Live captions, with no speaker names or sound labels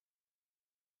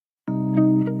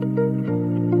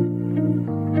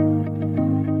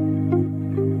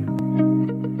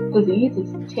disease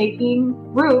is taking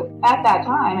root at that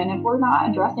time. And if we're not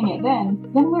addressing it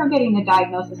then we're getting the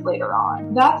diagnosis later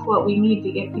on. That's what we need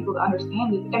to get people to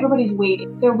understand is everybody's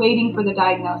waiting. They're waiting for the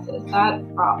diagnosis. That's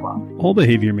the problem. All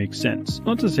behavior makes sense.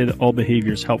 Not to say that all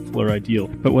behavior is helpful or ideal,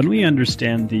 but when we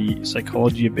understand the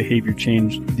psychology of behavior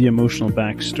change, the emotional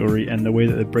backstory, and the way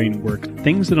that the brain works,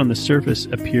 things that on the surface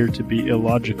appear to be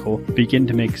illogical begin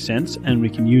to make sense, and we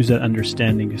can use that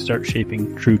understanding to start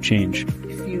shaping true change.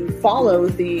 If you follow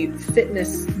the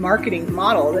fitness marketing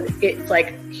model, that it's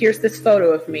like, here's this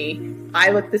photo of me.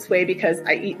 I look this way because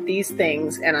I eat these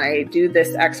things and I do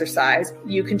this exercise.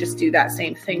 You can just do that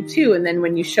same thing too. And then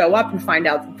when you show up and find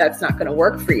out that that's not going to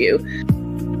work for you.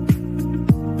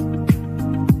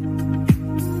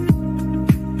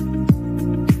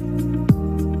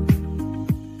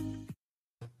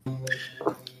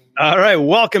 All right,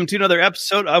 welcome to another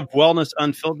episode of Wellness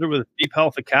Unfiltered with Deep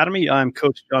Health Academy. I'm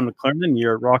Coach John McClernand,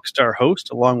 your rockstar host,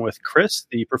 along with Chris,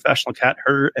 the professional cat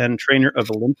herder and trainer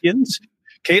of Olympians,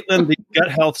 Caitlin, the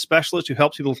gut health specialist who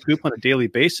helps people poop on a daily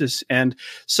basis, and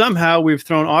somehow we've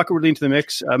thrown awkwardly into the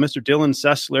mix Mr. Dylan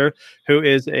Sessler, who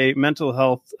is a mental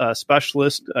health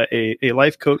specialist, a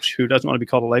life coach who doesn't want to be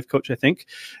called a life coach, I think,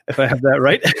 if I have that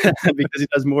right, because he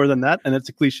does more than that, and it's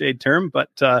a cliched term,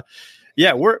 but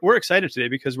yeah, we're excited today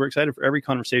because we're excited for every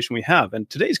conversation we have. And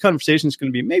today's conversation is going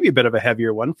to be maybe a bit of a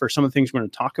heavier one for some of the things we're going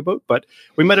to talk about, but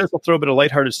we might as well throw a bit of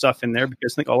lighthearted stuff in there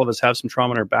because I think all of us have some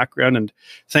trauma in our background. And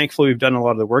thankfully, we've done a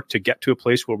lot of the work to get to a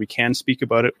place where we can speak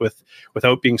about it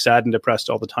without being sad and depressed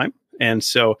all the time. And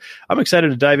so I'm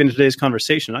excited to dive into today's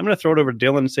conversation. I'm going to throw it over to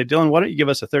Dylan and say, Dylan, why don't you give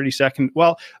us a 30-second?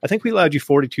 Well, I think we allowed you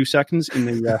 42 seconds in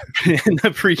the in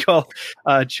the pre-call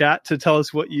chat to tell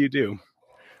us what you do.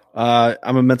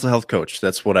 I'm a mental health coach.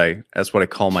 That's what I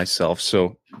call myself.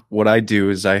 So what I do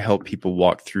is I help people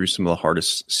walk through some of the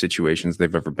hardest situations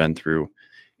they've ever been through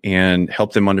and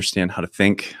help them understand how to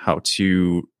think, how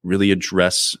to really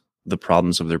address the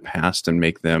problems of their past and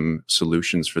make them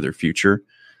solutions for their future.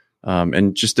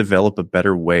 And just develop a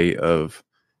better way of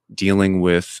dealing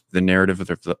with the narrative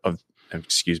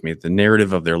the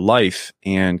narrative of their life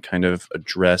and kind of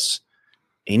address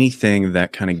anything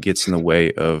that kind of gets in the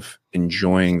way of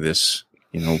enjoying this,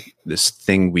 this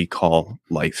thing we call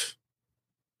life.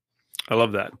 I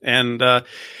love that. And, I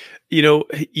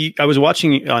was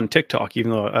watching on TikTok,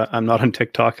 even though I'm not on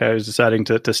TikTok, I was deciding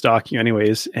to stalk you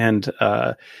anyways. And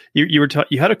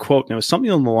you had a quote, and it was something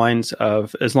along the lines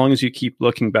of, as long as you keep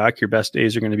looking back, your best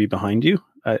days are going to be behind you.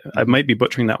 I might be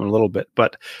butchering that one a little bit,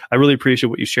 but I really appreciate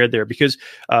what you shared there because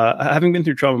having been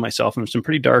through trauma myself and some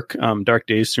pretty dark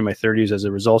days through my 30s as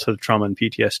a result of trauma and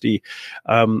PTSD,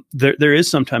 there is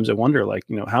sometimes a wonder, like,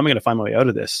 how am I going to find my way out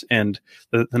of this? And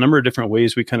the number of different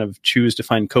ways we kind of choose to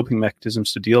find coping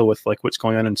mechanisms to deal with like what's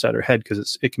going on inside our head,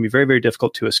 because it can be very, very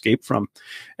difficult to escape from.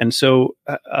 And so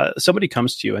somebody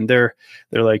comes to you and they're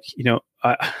like,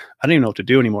 I don't even know what to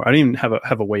do anymore. I don't even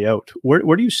have a way out.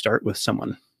 Where do you start with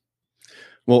someone?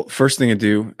 Well, first thing I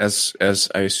do, as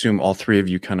I assume all three of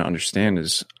you kind of understand,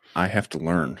 is I have to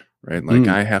learn, right? Like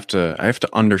I have to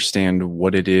understand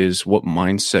what it is, what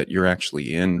mindset you're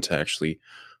actually in to actually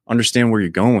understand where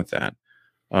you're going with that.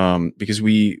 Because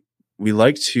we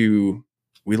like to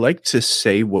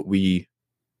say what we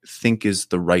think is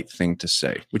the right thing to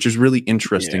say, which is really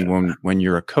interesting when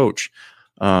you're a coach,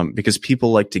 because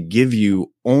people like to give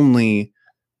you only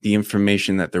the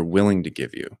information that they're willing to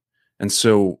give you. And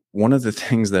so one of the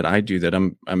things that I do that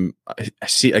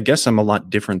I guess I'm a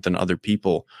lot different than other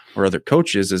people or other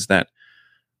coaches is that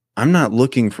I'm not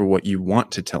looking for what you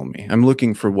want to tell me. I'm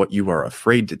looking for what you are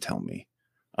afraid to tell me.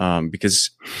 Because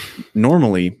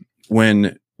normally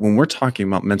when we're talking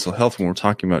about mental health, when we're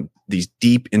talking about these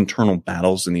deep internal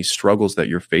battles and these struggles that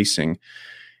you're facing,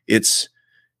 it's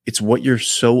what you're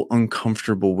so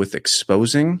uncomfortable with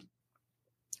exposing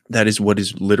that is what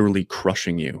is literally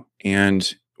crushing you.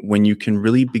 And when you can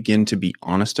really begin to be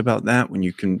honest about that, when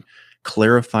you can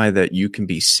clarify that you can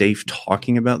be safe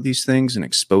talking about these things and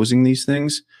exposing these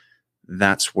things,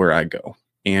 that's where I go.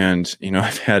 And,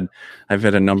 I've had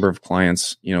a number of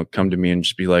clients, come to me and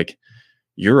just be like,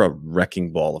 you're a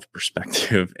wrecking ball of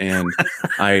perspective. And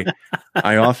I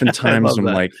oftentimes I'm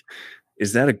like,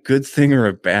 is that a good thing or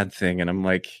a bad thing? And I'm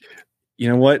like, you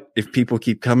know what? If people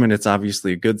keep coming, it's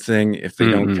obviously a good thing. If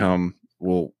they don't come,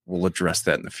 we'll address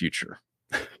that in the future.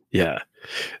 Yeah.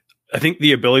 I think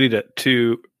the ability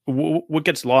to what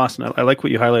gets lost, and I like what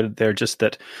you highlighted there, just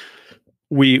that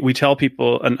we tell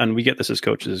people, and we get this as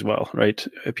coaches as well, right?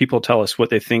 People tell us what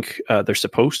they think they're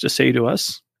supposed to say to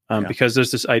us. Because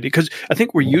there's this idea, because I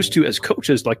think we're used to, as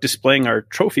coaches, like displaying our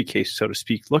trophy case, so to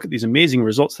speak. Look at these amazing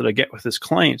results that I get with this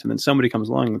client. And then somebody comes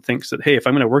along and thinks that, hey, if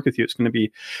I'm going to work with you, it's going to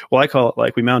be, well, I call it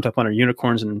like we mount up on our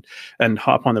unicorns and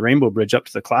hop on the rainbow bridge up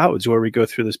to the clouds, where we go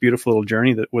through this beautiful little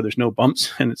journey where there's no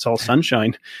bumps and it's all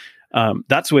sunshine.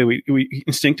 That's the way we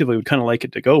instinctively would kind of like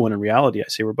it to go, when in reality, I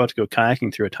say we're about to go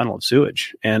kayaking through a tunnel of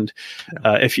sewage. And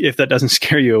if that doesn't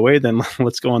scare you away, then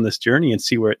let's go on this journey and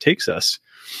see where it takes us.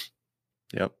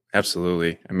 Yep,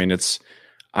 absolutely. I mean,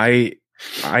 I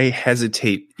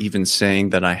hesitate even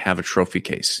saying that I have a trophy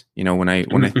case. You know, when I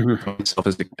think of myself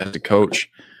as a coach,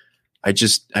 I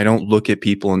don't look at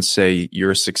people and say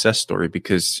you're a success story,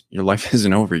 because your life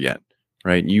isn't over yet,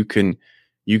 right? You can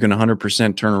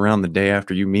 100% turn around the day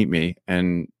after you meet me,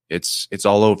 and it's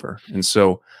all over. And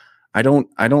so I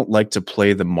don't like to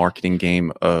play the marketing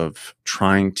game of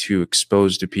trying to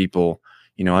expose to people,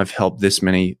 you know, I've helped this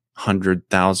many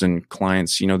 100,000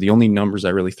 clients. You know, the only numbers I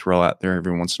really throw out there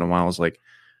every once in a while is like,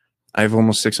 I have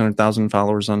almost 600,000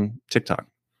 followers on TikTok.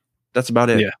 That's about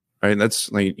it. Yeah. Right.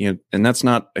 That's like, you know, and that's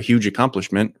not a huge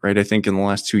accomplishment, right? I think in the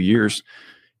last 2 years,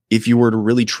 if you were to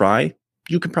really try,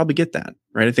 you could probably get that,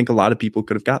 right? I think a lot of people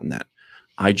could have gotten that.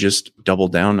 I just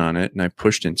doubled down on it and I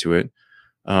pushed into it.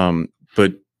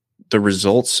 But the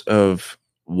results of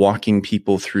walking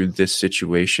people through this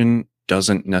situation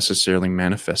doesn't necessarily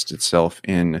manifest itself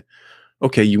in,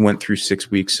 okay, you went through 6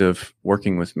 weeks of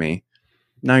working with me,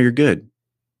 now you're good.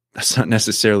 That's not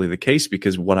necessarily the case,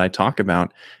 because what I talk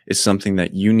about is something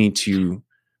that you need to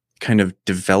kind of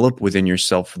develop within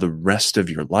yourself for the rest of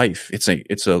your life. It's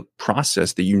a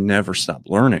process that you never stop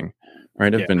learning,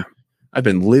 right? I've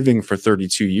been living for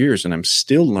 32 years and I'm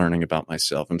still learning about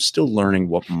myself. I'm still learning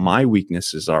what my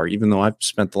weaknesses are, even though I've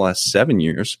spent the last 7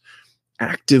 years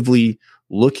actively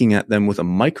looking at them with a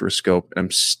microscope, and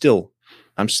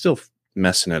I'm still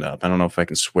messing it up. I don't know if I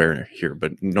can swear here,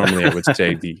 but normally I would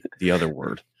say the other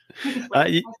word.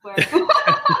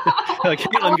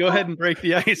 Caitlin, go ahead and break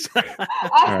the ice.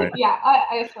 All right. Yeah,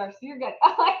 I swear. So you're good.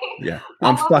 Yeah,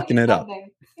 I'm fucking it up.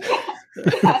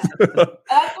 Yes.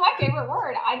 That's my favorite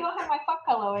word. I don't have my fuck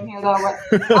pillow in here though. But,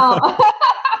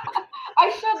 I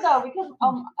should though, because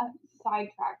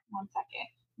sidetrack 1 second.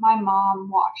 My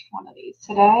mom watched one of these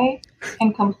today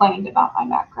and complained about my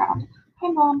background.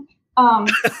 Hi, Mom.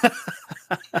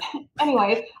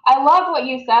 Anyways, I love what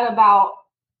you said about,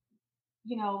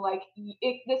 you know, like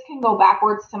this can go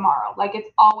backwards tomorrow. Like it's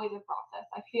always a process.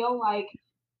 I feel like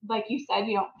you said,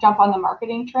 you don't jump on the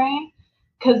marketing train,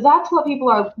 because that's what people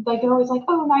are like. They're always like,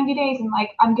 oh, 90 days. And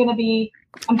like, I'm going to be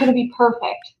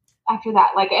perfect after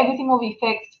that. Like everything will be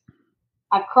fixed.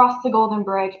 I've crossed the golden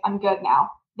bridge. I'm good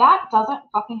now. That doesn't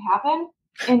fucking happen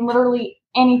in literally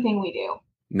anything we do.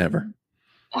 Never.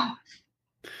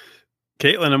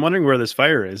 Caitlin, I'm wondering where this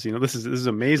fire is. You know, this is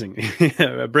amazing.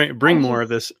 Bring more of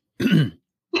this.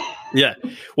 Yeah.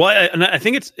 Well, I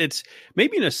think it's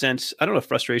maybe in a sense, I don't know if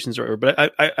frustrations are,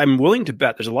 but I'm willing to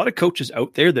bet there's a lot of coaches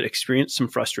out there that experience some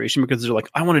frustration because they're like,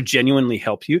 I want to genuinely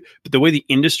help you. But the way the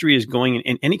industry is going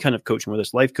in any kind of coaching, whether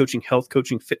it's life coaching, health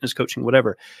coaching, fitness coaching,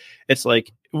 whatever, it's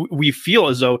like we feel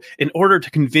as though in order to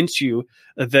convince you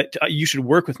that you should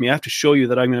work with me, I have to show you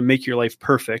that I'm going to make your life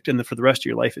perfect. And that for the rest of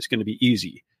your life, it's going to be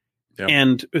easy. Yep.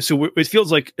 And so it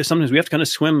feels like sometimes we have to kind of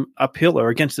swim uphill or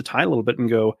against the tide a little bit and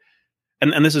go,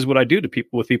 and this is what I do to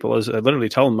people is I literally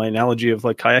tell them my analogy of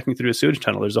like kayaking through a sewage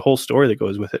tunnel. There's a whole story that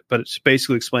goes with it, but it's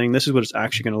basically explaining this is what it's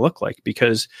actually going to look like,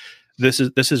 because this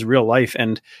is real life.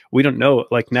 And we don't know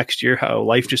like next year how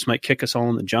life just might kick us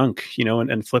all in the junk, you know,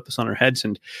 and flip us on our heads.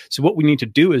 And so what we need to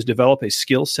do is develop a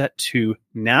skill set to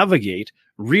navigate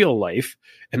real life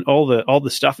and all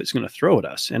the stuff it's going to throw at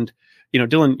us. And, you know,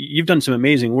 Dylan, you've done some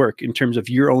amazing work in terms of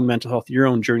your own mental health, your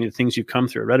own journey, the things you've come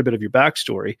through. I read a bit of your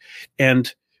backstory,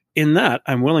 and in that,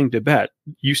 I'm willing to bet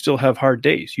you still have hard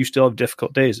days. You still have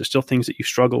difficult days. There's still things that you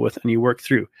struggle with and you work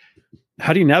through.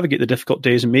 How do you navigate the difficult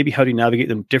days, and maybe how do you navigate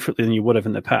them differently than you would have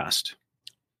in the past?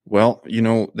 Well, you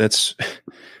know, that's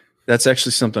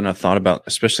actually something I've thought about,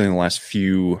 especially in the last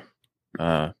few,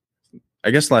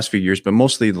 last few years, but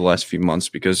mostly the last few months,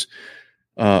 because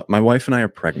my wife and I are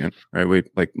pregnant, right?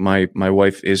 My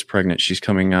wife is pregnant. She's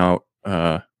coming out.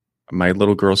 My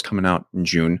little girl's coming out in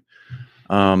June.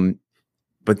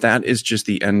 But that is just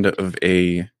the end of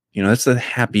that's the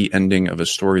happy ending of a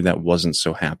story that wasn't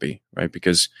so happy, right?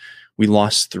 Because we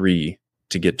lost 3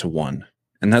 to get to 1.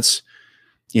 And that's,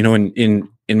 you know, in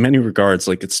many regards,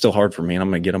 like it's still hard for me, and I'm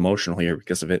going to get emotional here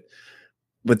because of it.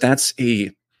 But that's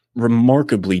a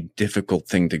remarkably difficult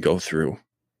thing to go through,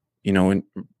 you know, and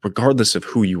regardless of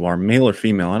who you are, male or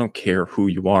female, I don't care who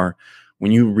you are.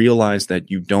 When you realize that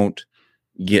you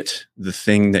get the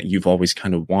thing that you've always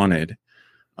kind of wanted,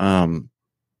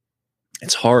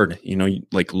 it's hard,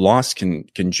 like loss can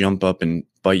jump up and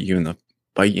bite you in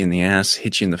the ass,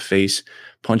 hit you in the face,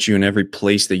 punch you in every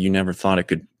place that you never thought it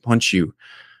could punch you.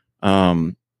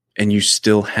 And you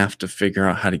still have to figure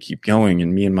out how to keep going.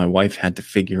 And me and my wife had to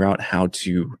figure out how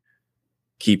to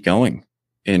keep going.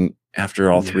 And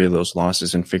after all three of those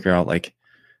losses, and figure out, like,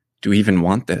 do we even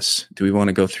want this? Do we want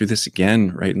to go through this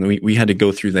again? Right. And we had to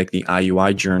go through like the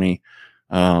IUI journey.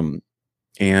 And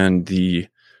we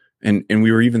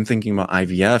were even thinking about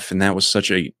IVF, and that was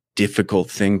such a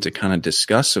difficult thing to kind of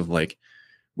discuss, of like,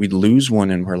 we'd lose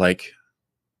one and we're like,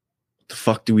 what the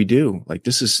fuck do we do? Like,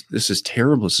 this is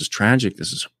terrible. This is tragic.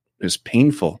 This is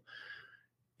painful.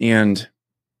 And,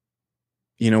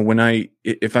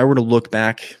 if I were to look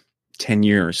back 10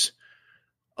 years,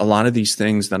 a lot of these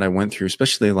things that I went through,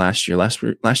 especially last year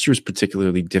was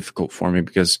particularly difficult for me,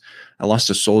 because I lost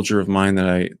a soldier of mine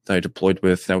that I deployed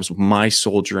with. That was my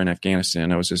soldier in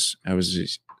Afghanistan. I was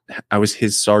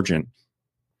his sergeant.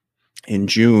 In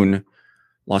June,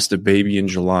 lost a baby in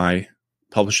July,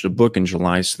 published a book in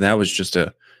July. So that was just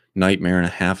a nightmare and a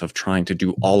half of trying to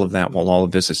do all of that while all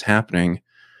of this is happening.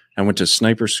 I went to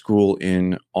sniper school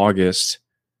in August,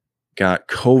 got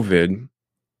COVID.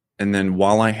 And then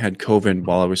while I had COVID,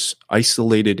 while I was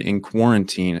isolated in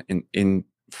quarantine in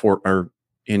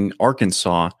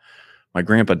Arkansas, my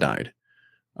grandpa died.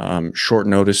 Short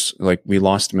notice, like, we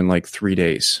lost him in like 3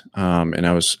 days. And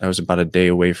I was about a day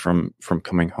away from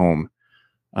coming home.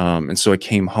 And so I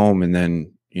came home, and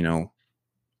then,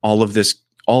 all of this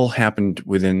all happened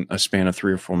within a span of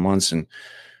 3 or 4 months. And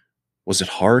was it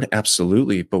hard?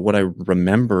 Absolutely. But what I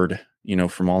remembered,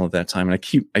 from all of that time, and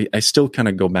I still kind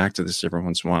of go back to this every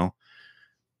once in a while,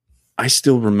 I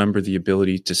still remember the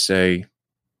ability to say,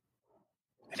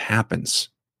 it happens,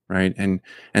 right? And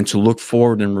to look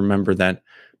forward and remember that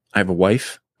I have a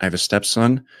wife, I have a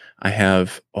stepson, I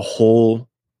have a whole,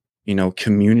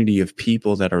 community of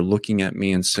people that are looking at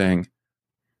me and saying,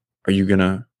 are you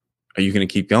gonna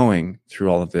keep going through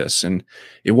all of this? And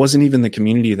it wasn't even the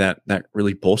community that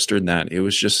really bolstered that. It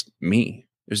was just me.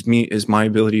 It was me, is my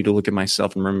ability to look at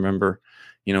myself and remember,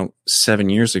 7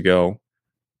 years ago,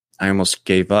 I almost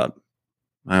gave up.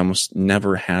 I almost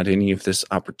never had any of this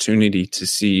opportunity to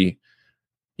see,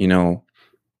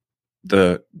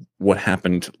 what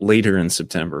happened later in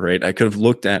September, right? I could have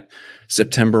looked at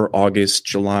September, August,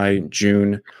 July,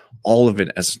 June, all of it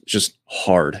as just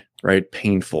hard, right?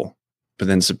 Painful. But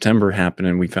then September happened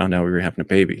and we found out we were having a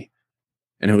baby.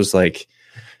 And it was like,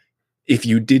 if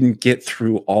you didn't get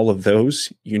through all of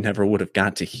those, you never would have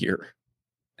got to here.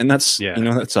 And that's,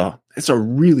 it's a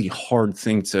really hard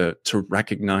thing to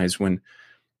recognize when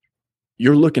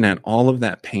you're looking at all of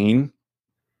that pain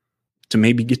to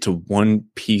maybe get to one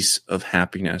piece of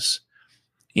happiness.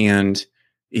 And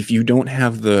if you don't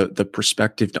have the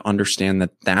perspective to understand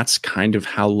that that's kind of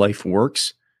how life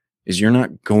works, is you're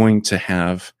not going to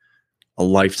have a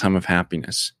lifetime of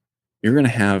happiness. You're going to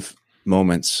have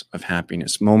moments of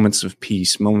happiness, moments of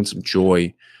peace, moments of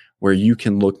joy, where you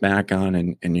can look back on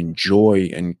and enjoy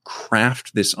and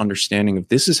craft this understanding of,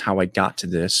 this is how I got to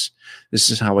this. This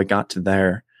is how I got to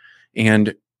there.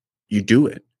 And you do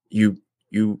it. You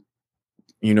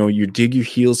dig your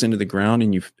heels into the ground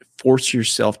and you force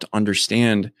yourself to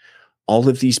understand all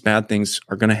of these bad things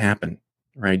are going to happen,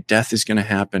 right? Death is going to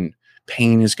happen.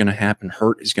 Pain is going to happen.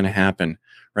 Hurt is going to happen,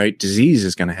 right? Disease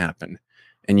is going to happen.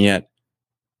 And yet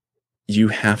you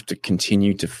have to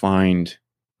continue to find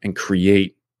and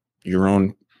create your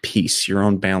own peace, your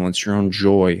own balance, your own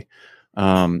joy.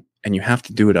 And you have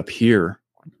to do it up here,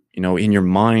 in your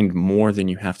mind, more than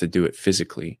you have to do it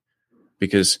physically,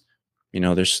 because,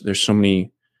 there's so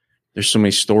many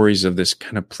stories of this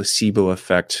kind of placebo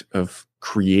effect of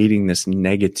creating this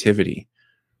negativity,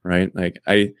 right? Like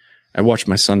I watch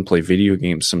my son play video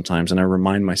games sometimes, and I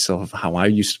remind myself of how I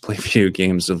used to play video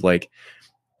games, of like,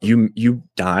 you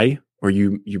die or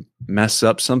you mess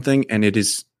up something, and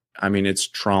it's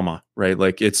trauma, right?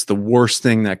 Like, it's the worst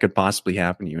thing that could possibly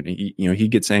happen to you. And he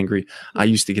gets angry. I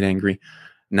used to get angry.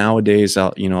 Nowadays,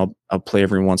 I'll play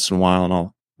every once in a while,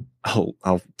 and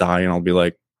I'll die, and I'll be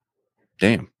like,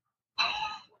 damn,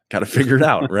 got to figure it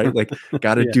out, right? Like,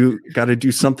 got to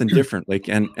do something different. Like,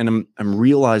 and I'm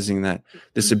realizing that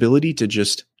this ability to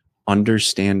just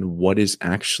understand what is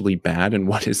actually bad and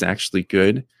what is actually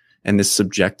good, and this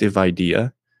subjective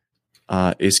idea,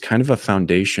 is kind of a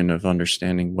foundation of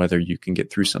understanding whether you can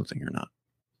get through something or not.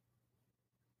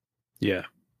 Yeah.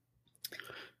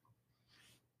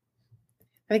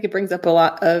 I think it brings up a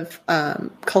lot of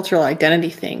cultural identity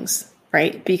things,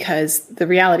 right? Because the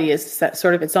reality is that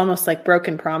sort of, it's almost like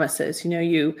broken promises.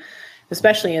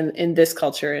 especially in this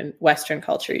culture, in Western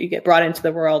culture. You get brought into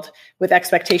the world with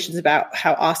expectations about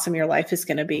how awesome your life is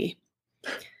going to be.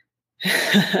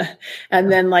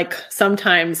 And then like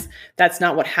sometimes that's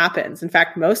not what happens. In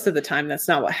fact, most of the time that's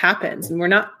not what happens.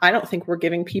 And I don't think we're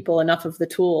giving people enough of the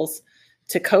tools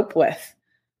to cope with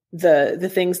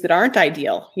the things that aren't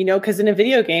ideal, because in a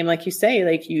video game, like you say,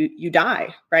 like you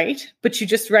die, right? But you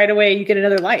just right away, you get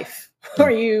another life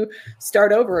or you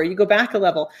start over or you go back a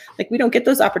level. Like we don't get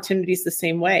those opportunities the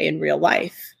same way in real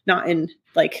life, not in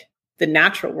like the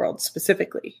natural world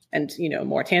specifically and,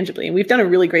 more tangibly. And we've done a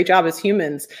really great job as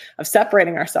humans of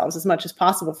separating ourselves as much as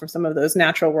possible from some of those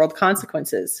natural world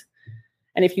consequences.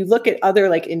 And if you look at other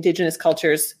like indigenous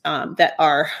cultures that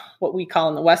are what we call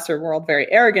in the Western world very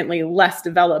arrogantly less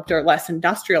developed or less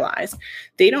industrialized,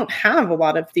 they don't have a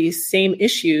lot of these same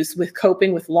issues with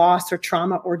coping with loss or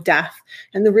trauma or death.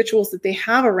 And the rituals that they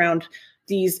have around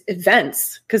these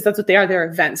events, because that's what they are, they're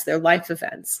events, they're life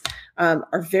events,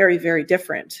 are very, very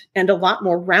different and a lot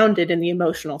more rounded in the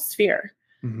emotional sphere,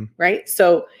 right?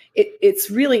 So it's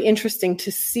really interesting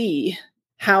to see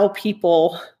how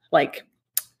people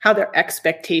how their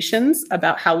expectations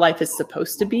about how life is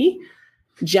supposed to be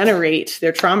generate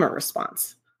their trauma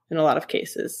response in a lot of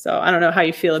cases. So I don't know how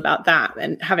you feel about that.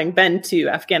 And having been to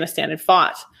Afghanistan and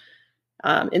fought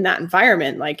in that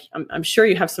environment, like I'm sure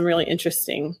you have some really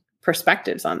interesting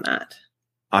perspectives on that.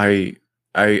 I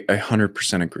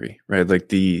 100% agree, right? Like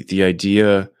the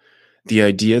idea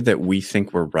that we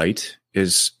think we're right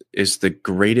is the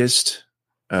greatest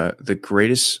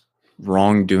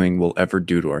wrongdoing we'll ever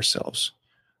do to ourselves.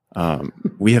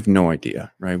 We have no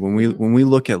idea, right? When we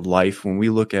look at life, when we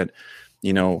look at,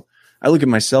 I look at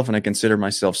myself and I consider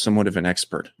myself somewhat of an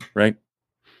expert, right?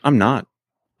 I'm not.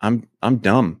 I'm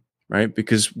dumb, right?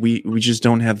 Because we just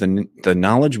don't have the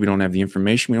knowledge, we don't have the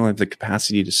information, we don't have the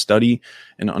capacity to study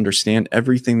and understand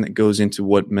everything that goes into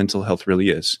what mental health really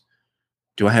is.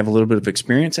 Do I have a little bit of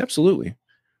experience? Absolutely,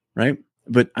 right?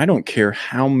 But I don't care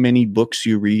how many books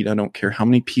you read. I don't care how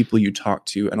many people you talk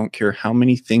to. I don't care how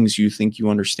many things you think you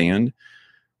understand.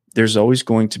 There's always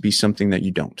going to be something that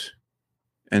you don't.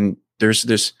 And there's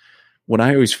this, what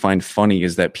I always find funny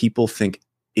is that people think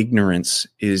ignorance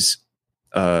is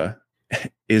an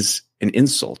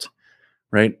insult,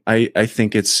 right? I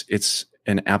think it's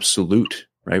an absolute,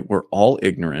 right? We're all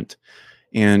ignorant.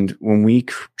 And when we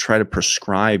try to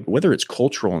prescribe, whether it's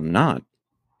cultural or not,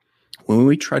 when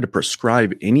we try to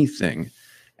prescribe anything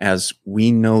as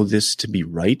we know this to be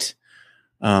right,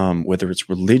 whether it's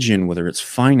religion, whether it's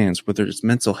finance, whether it's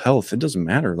mental health, it doesn't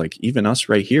matter. Like even us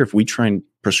right here, if we try and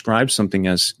prescribe something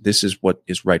as this is what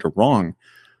is right or wrong,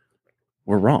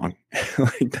 we're wrong. Like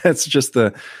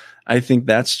I think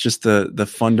that's just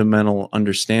the fundamental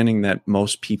understanding that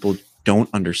most people don't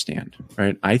understand,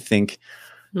 right? I think,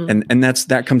 and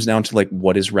that comes down to like,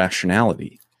 what is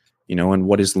rationality? And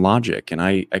what is logic? And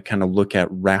I kind of look at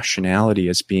rationality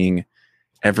as being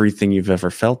everything you've ever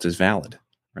felt is valid,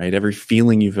 right? Every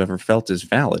feeling you've ever felt is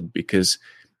valid, because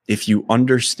if you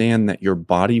understand that your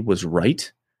body was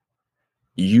right,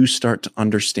 you start to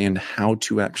understand how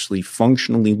to actually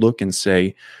functionally look and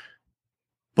say,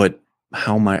 but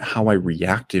how I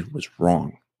reacted was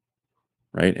wrong,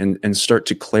 right? And start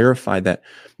to clarify that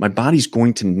my body's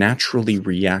going to naturally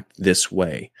react this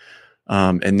way.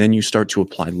 And then you start to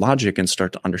apply logic and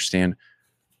start to understand,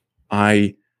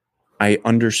 I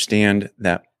understand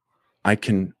that I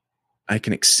can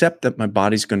accept that my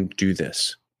body's going to do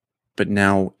this. But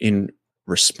now in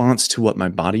response to what my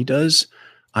body does,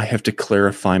 I have to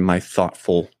clarify my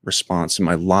thoughtful response and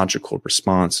my logical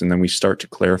response. And then we start to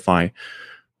clarify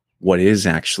what is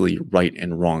actually right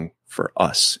and wrong for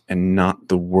us and not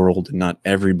the world, not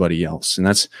everybody else. And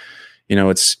that's,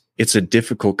 it's a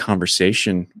difficult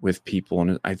conversation with people.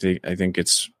 And I think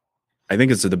it's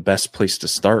the best place to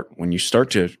start. When you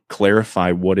start to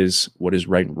clarify what is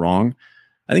right and wrong,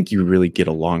 I think you really get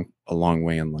a long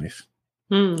way in life.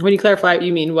 When you clarify,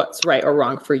 you mean what's right or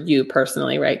wrong for you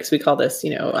personally, right? Because we call this,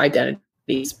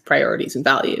 identities, priorities, and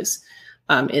values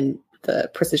in the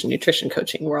precision nutrition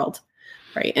coaching world,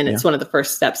 right? And it's one of the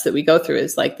first steps that we go through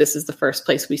is like, this is the first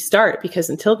place we start, because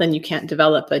until then you can't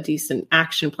develop a decent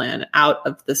action plan out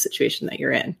of the situation that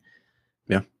you're in.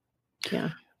 Yeah.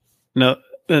 No.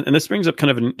 And this brings up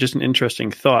kind of just an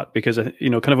interesting thought, because,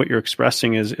 kind of what you're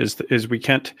expressing is we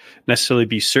can't necessarily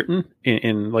be certain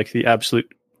in like the absolute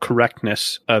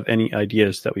correctness of any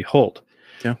ideas that we hold.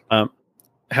 Yeah.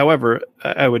 However,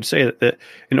 I would say that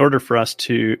in order for us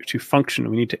to function,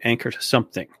 we need to anchor to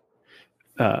something.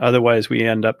 Otherwise, we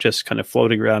end up just kind of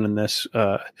floating around in this.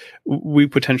 We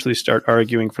potentially start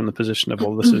arguing from the position of,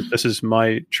 well, this is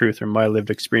my truth or my lived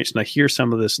experience. And I hear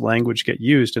some of this language get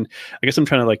used, and I guess I'm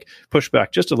trying to like push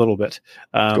back just a little bit.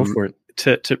 Go for it.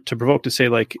 To provoke, to say,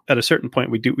 like, at a certain point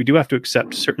we do have to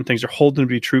accept certain things or hold them to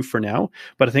be true for now,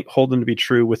 but I think hold them to be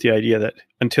true with the idea that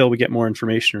until we get more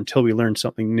information or until we learn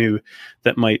something new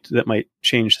that might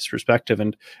change this perspective.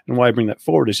 And why I bring that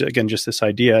forward is, again, just this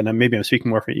idea, and maybe I'm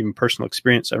speaking more from even personal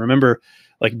experience. I remember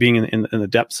like being in the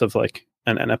depths of like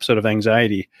an episode of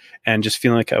anxiety and just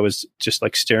feeling like I was just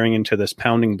like staring into this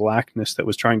pounding blackness that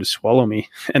was trying to swallow me,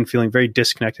 and feeling very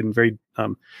disconnected and very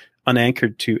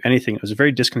unanchored to anything. It was a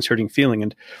very disconcerting feeling,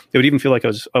 and it would even feel like I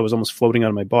was almost floating out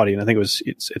of my body. And I think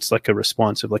it's like a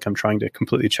response of like I'm trying to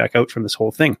completely check out from this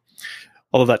whole thing.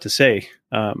 All of that to say,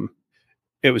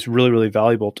 it was really, really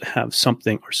valuable to have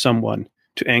something or someone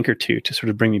to anchor to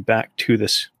sort of bring me back to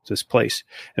this place.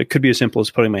 And it could be as simple as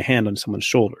putting my hand on someone's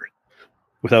shoulder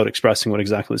without expressing what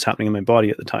exactly was happening in my body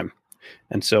at the time.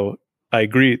 And so I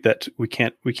agree that we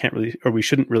can't really, or we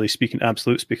shouldn't really speak in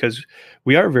absolutes, because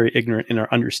we are very ignorant in our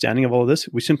understanding of all of this.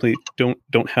 We simply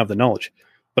don't have the knowledge.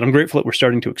 But I'm grateful that we're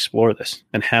starting to explore this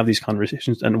and have these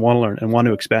conversations and want to learn and want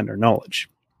to expand our knowledge.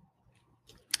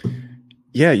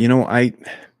 Yeah,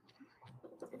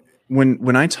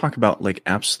 when I talk about like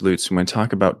absolutes, and when I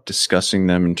talk about discussing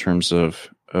them in terms of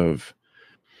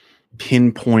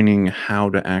pinpointing how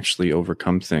to actually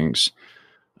overcome things,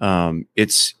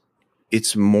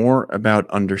 it's more about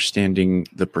understanding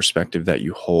the perspective that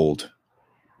you hold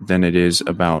than it is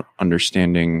about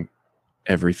understanding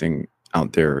everything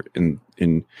out there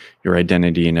in your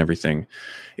identity and everything.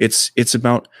 It's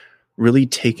about really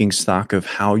taking stock of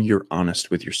how you're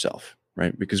honest with yourself,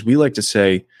 right? Because we like to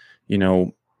say,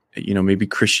 maybe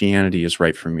Christianity is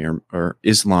right for me, or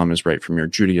Islam is right for me, or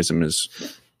Judaism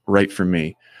is right for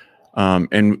me.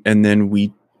 And then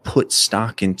we put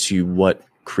stock into what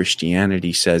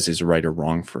Christianity says is right or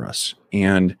wrong for us.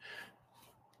 And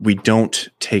we don't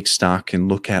take stock and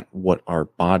look at what our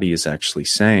body is actually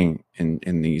saying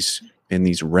in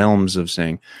these realms of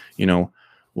saying,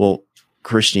 well,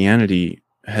 Christianity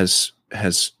has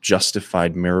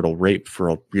justified marital rape for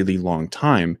a really long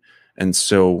time. And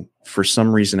so for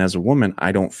some reason, as a woman,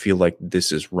 I don't feel like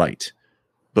this is right.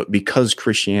 But because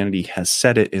Christianity has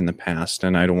said it in the past,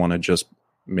 and I don't want to just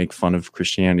make fun of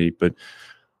Christianity, but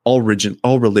all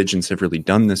religions have really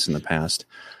done this in the past,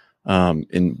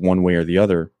 in one way or the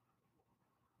other.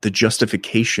 The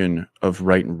justification of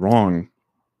right and wrong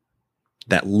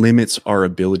that limits our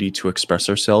ability to express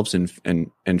ourselves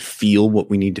and feel what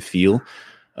we need to feel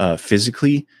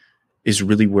physically is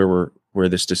really where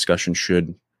this discussion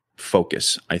should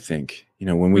focus. I think,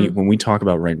 when we talk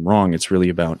about right and wrong, it's really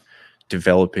about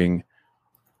developing,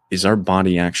 is our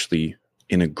body actually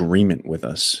in agreement with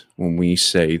us when we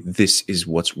say this is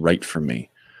what's right for me?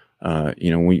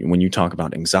 When you talk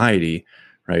about anxiety,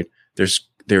 right?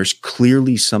 There's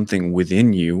clearly something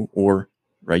within you, or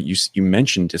right. You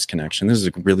mentioned disconnection. This is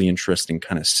a really interesting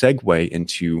kind of segue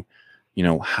into,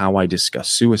 how I discuss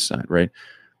suicide, right?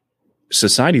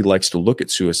 Society likes to look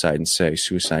at suicide and say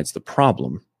suicide's the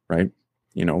problem, right?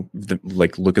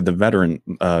 Look at the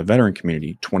veteran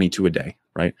community, 22 a day,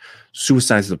 right?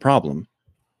 Suicide's the problem.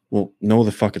 Well, no,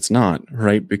 the fuck it's not,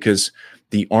 right? Because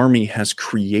the Army has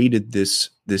created this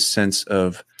sense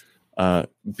of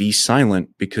be silent,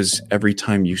 because every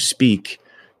time you speak,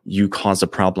 you cause a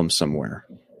problem somewhere,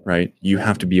 right? You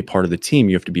have to be a part of the team.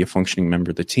 You have to be a functioning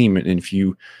member of the team. And if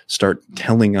you start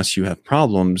telling us you have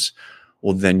problems,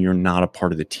 well, then you're not a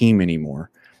part of the team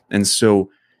anymore. And so,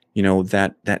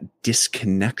 that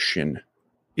disconnection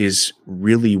is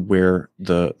really where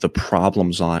the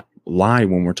problems lie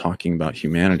when we're talking about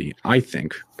humanity, I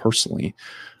think, personally.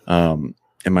 Am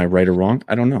I right or wrong?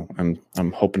 I don't know.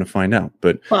 I'm hoping to find out.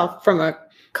 But from a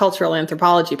cultural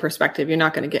anthropology perspective, you're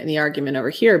not going to get any argument over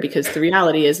here, because the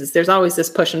reality is there's always this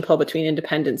push and pull between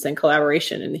independence and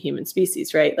collaboration in the human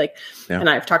species, right? And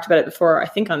I've talked about it before, I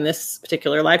think on this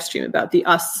particular live stream, about the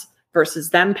us versus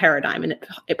them paradigm. And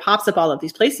it pops up all of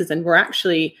these places, and we're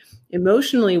actually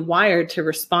emotionally wired to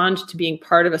respond to being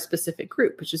part of a specific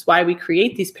group, which is why we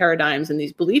create these paradigms and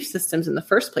these belief systems in the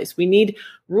first place. We need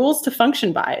rules to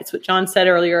function by. It's what John said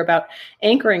earlier about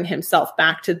anchoring himself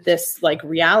back to this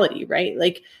reality, right?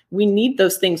 We need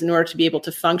those things in order to be able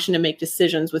to function and make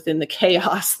decisions within the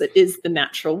chaos that is the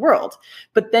natural world.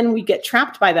 But then we get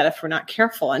trapped by that if we're not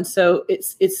careful. And so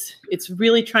it's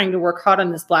really trying to work hard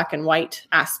on this black and white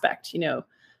aspect,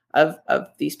 of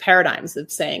these paradigms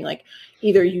of saying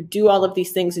either you do all of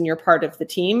these things and you're part of the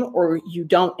team, or you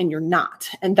don't and you're not.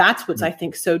 And that's what's, I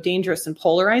think, so dangerous and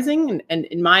polarizing. And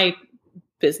in my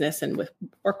business and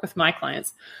work with my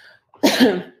clients.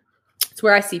 It's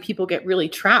where I see people get really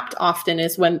trapped often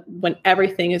is when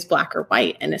everything is black or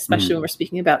white. And especially when we're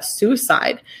speaking about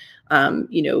suicide,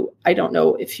 I don't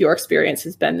know if your experience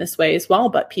has been this way as well,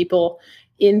 but people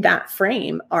in that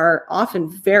frame are often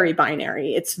very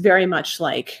binary. It's very much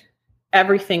like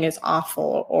everything is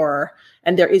awful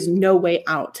and there is no way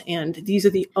out. And these are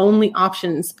the only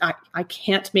options. I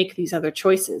can't make these other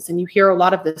choices. And you hear a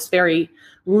lot of this very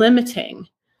limiting,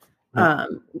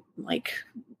 like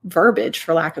verbiage,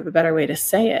 for lack of a better way to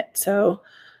say it. So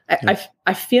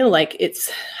I feel like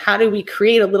it's how do we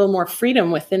create a little more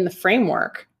freedom within the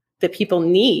framework that people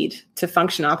need to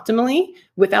function optimally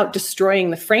without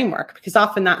destroying the framework? Because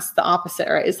often that's the opposite,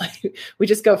 right? It's like we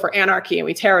just go for anarchy and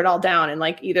we tear it all down. And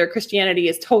like either Christianity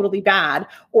is totally bad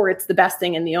or it's the best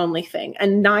thing and the only thing.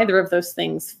 And neither of those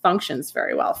things functions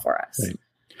very well for us.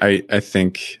 Right. I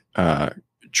think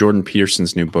Jordan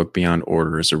Peterson's new book, Beyond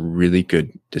Order, is a really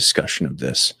good discussion of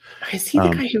this. Is he the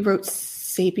guy who wrote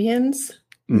Sapiens?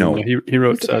 No. He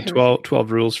wrote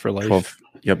 12 Rules for Life.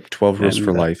 12 Rules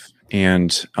for Life.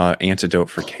 And Antidote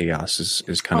for Chaos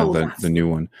is kind of the new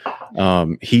one.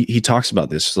 He talks about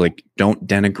this, like, don't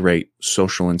denigrate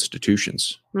social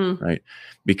institutions, right?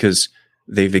 Because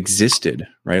they've existed,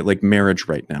 right? Like marriage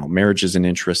right now. Marriage is an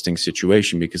interesting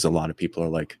situation because a lot of people are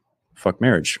like, fuck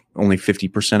marriage. Only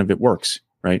 50% of it works,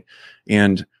 right?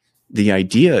 And the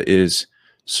idea is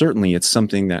certainly it's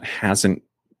something that hasn't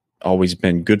always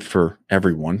been good for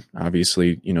everyone.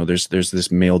 Obviously, there's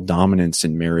this male dominance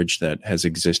in marriage that has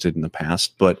existed in the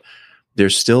past, but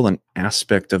there's still an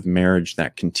aspect of marriage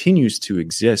that continues to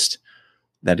exist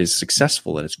that is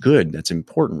successful, that is good, that's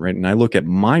important, right? And I look at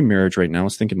my marriage right now. I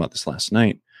was thinking about this last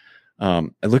night.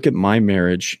 I look at my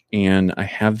marriage and I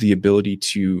have the ability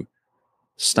to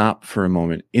stop for a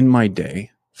moment in my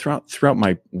day throughout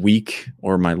my week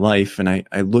or my life. And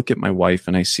I look at my wife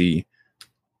and I see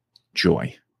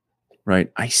joy.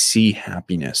 Right. I see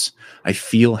happiness. I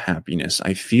feel happiness.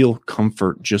 I feel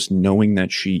comfort just knowing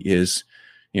that she is,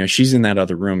 she's in that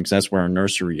other room because that's where our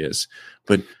nursery is.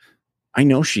 But I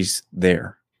know she's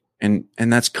there, and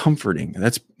that's comforting.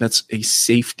 That's a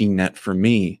safety net for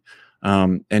me.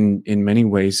 And in many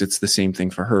ways, it's the same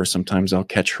thing for her. Sometimes I'll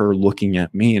catch her looking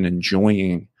at me and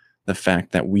enjoying the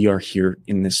fact that we are here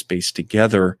in this space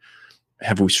together.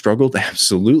 Have we struggled?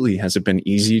 Absolutely. Has it been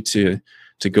easy to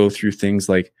go through things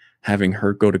like having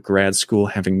her go to grad school,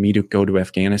 having me to go to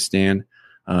Afghanistan,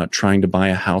 trying to buy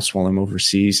a house while I'm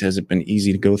overseas? Has it been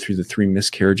easy to go through the 3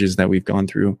 miscarriages that we've gone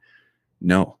through?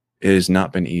 No, it has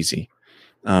not been easy.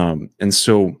 And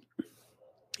so,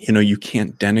 you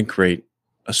can't denigrate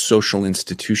a social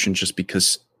institution just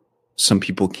because some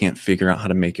people can't figure out how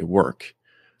to make it work.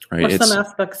 Right. Or some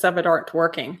aspects of it aren't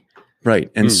working.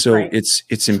 Right. And so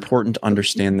it's important to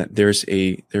understand that there's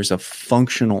a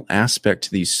functional aspect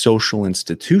to these social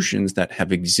institutions that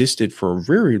have existed for a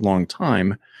very long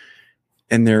time,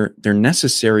 and they're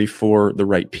necessary for the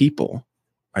right people.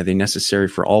 Are they necessary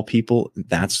for all people?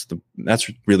 That's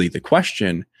really the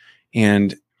question.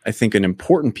 And I think an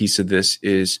important piece of this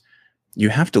is you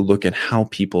have to look at how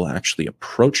people actually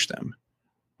approach them.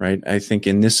 Right. I think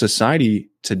in this society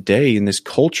today, in this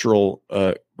cultural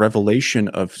revelation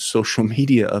of social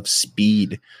media, of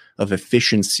speed, of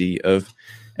efficiency, of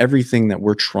everything that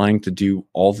we're trying to do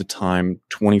all the time,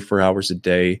 24 hours a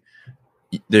day,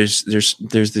 there's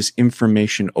this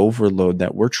information overload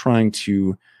that we're trying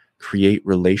to create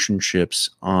relationships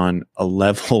on a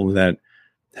level that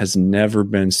has never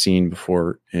been seen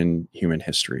before in human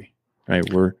history.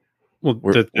 Right. We're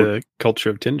the culture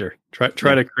of Tinder. Try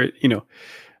to create,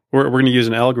 we're going to use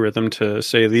an algorithm to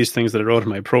say these things that I wrote in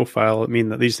my profile mean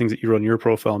that these things that you wrote in your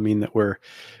profile mean that we're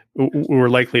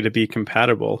likely to be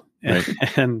compatible. Right.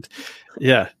 And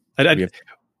yeah,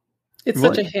 it's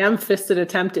such a ham-fisted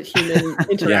attempt at human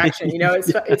interaction.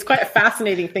 It's quite a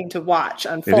fascinating thing to watch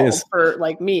unfold for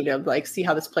like me to like see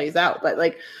how this plays out. But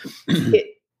like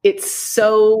it's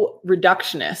so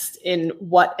reductionist in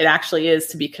what it actually is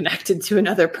to be connected to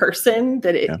another person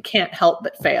that it can't help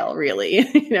but fail, really.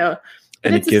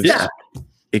 And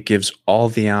it gives all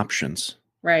the options.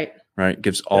 Right. It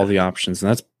gives all the options.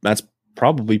 And that's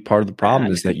probably part of the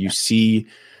problem is that you see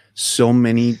so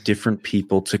many different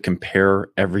people to compare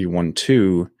everyone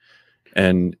to,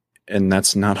 and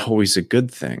that's not always a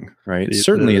good thing, right?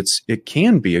 Certainly it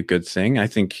can be a good thing. I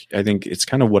think it's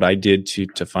kind of what I did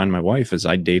to find my wife, is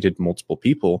I dated multiple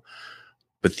people,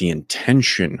 but the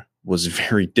intention was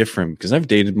very different because I've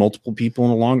dated multiple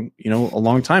people a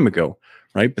long time ago.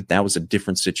 Right. But that was a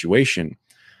different situation.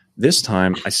 This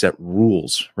time I set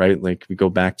rules, right? Like we go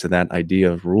back to that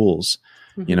idea of rules.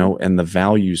 you know, and the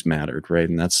values mattered, right?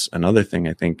 And that's another thing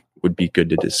I think would be good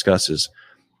to discuss is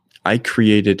I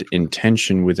created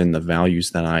intention within the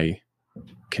values that I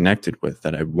connected with,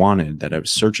 that I wanted, that I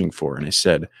was searching for. And I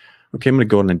said, okay, I'm going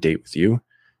to go on a date with you.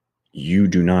 You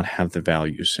do not have the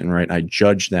values. And right, I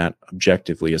judged that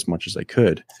objectively as much as I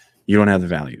could. You don't have the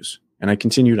values. And I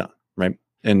continued on, right?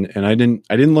 And I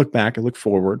didn't look back. I looked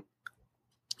forward.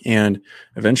 And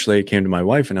eventually I came to my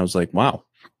wife and I was like, wow,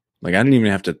 like I didn't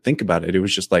even have to think about it. It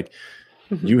was just like,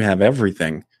 you have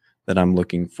everything that I'm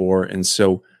looking for. And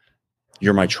so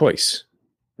you're my choice,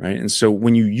 right? And so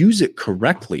when you use it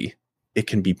correctly, it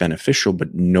can be beneficial,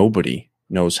 but nobody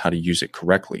knows how to use it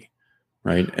correctly,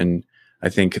 right? And I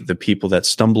think the people that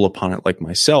stumble upon it, like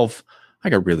myself, I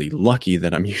got really lucky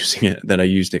that I'm using it, that I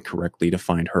used it correctly to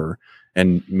find her.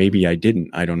 And maybe I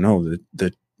didn't. I don't know.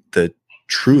 The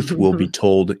truth will be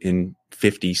told in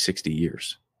 50, 60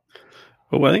 years.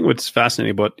 Well, I think what's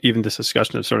fascinating about even this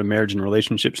discussion of sort of marriage and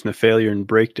relationships and the failure and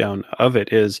breakdown of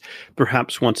it is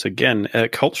perhaps once again,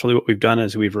 culturally, what we've done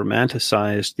is we've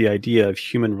romanticized the idea of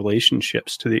human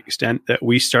relationships to the extent that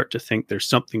we start to think there's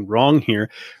something wrong here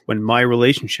when my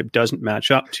relationship doesn't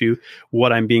match up to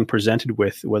what I'm being presented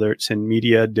with, whether it's in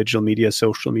media, digital media,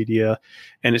 social media,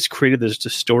 and it's created this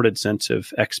distorted sense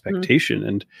of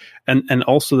expectation and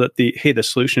also that the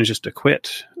solution is just to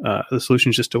quit. The solution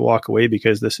is just to walk away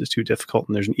because this is too difficult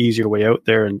and there's an easier way out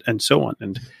there and so on.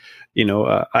 And, you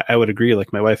know, I would agree,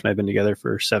 like my wife and I have been together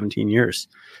for 17 years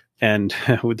and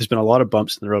there's been a lot of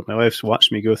bumps in the road. My wife's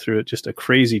watched me go through just a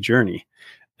crazy journey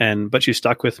but she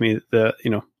stuck with me the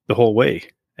whole way.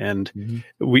 And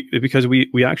because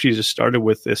we actually just started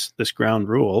with this ground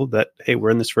rule that, hey,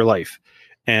 we're in this for life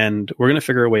and we're going to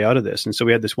figure a way out of this. And so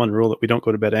we had this one rule that we don't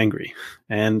go to bed angry.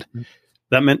 And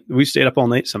that meant we stayed up all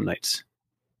night some nights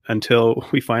until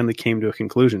we finally came to a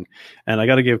conclusion. And I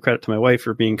got to give credit to my wife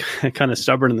for being kind of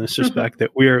stubborn in this respect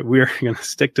that we're going to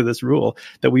stick to this rule,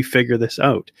 that we figure this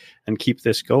out and keep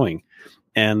this going.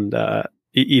 And,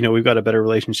 we've got a better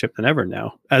relationship than ever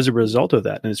now as a result of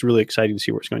that. And it's really exciting to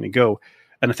see where it's going to go.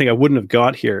 And I think I wouldn't have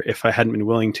got here if I hadn't been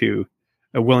willing to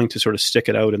sort of stick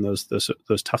it out in those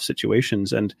tough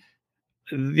situations. And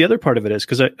the other part of it is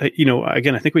because I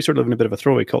think we sort of live in a bit of a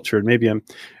throwaway culture, and maybe I'm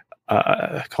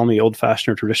call me old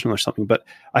fashioned or traditional or something, but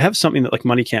I have something that like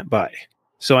money can't buy.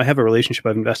 So I have a relationship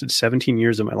I've invested 17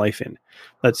 years of my life in.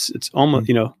 It's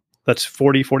almost, that's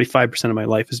 45% of my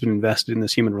life has been invested in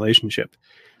this human relationship.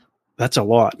 That's a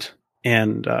lot.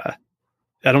 And I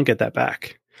don't get that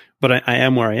back. But I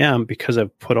am where I am because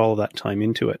I've put all of that time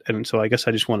into it. And so I guess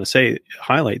I just want to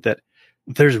highlight that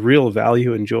there's real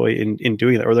value and joy in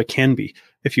doing that, or there can be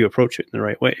if you approach it in the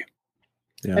right way.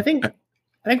 Yeah. I think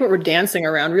what we're dancing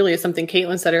around really is something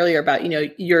Caitlin said earlier about,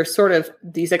 your sort of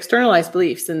these externalized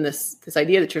beliefs and this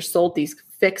idea that you're sold these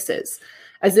fixes,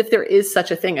 as if there is such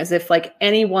a thing, as if like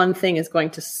any one thing is going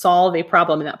to solve a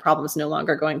problem and that problem is no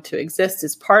longer going to exist,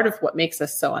 is part of what makes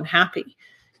us so unhappy.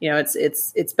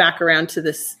 It's back around to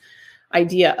this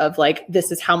idea of like,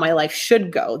 this is how my life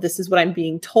should go. This is what I'm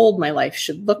being told my life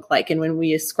should look like. And when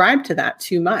we ascribe to that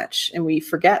too much and we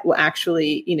forget what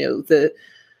actually,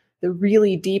 the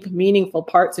really deep, meaningful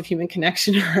parts of human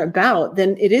connection are about,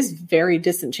 then it is very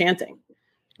disenchanting.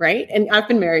 Right. And I've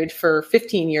been married for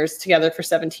 15 years, together for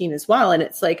 17 as well. And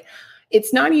it's like,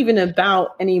 it's not even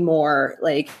about anymore,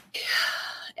 like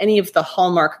any of the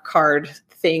Hallmark card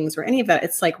things or any of that.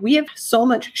 It's like, we have so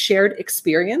much shared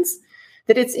experience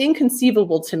that it's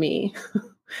inconceivable to me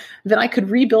that I could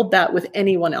rebuild that with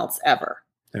anyone else ever.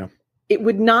 Yeah. It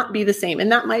would not be the same.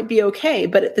 And that might be okay.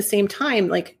 But at the same time,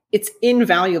 like, it's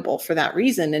invaluable for that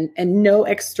reason. And no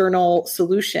external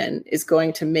solution is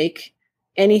going to make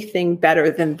anything better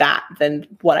than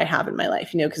what I have in my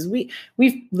life, because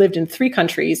we've lived in 3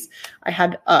 countries. I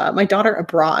had my daughter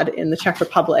abroad in the Czech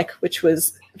Republic, which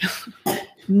was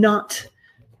not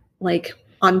like,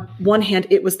 on one hand,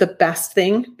 it was the best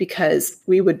thing because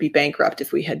we would be bankrupt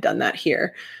if we had done that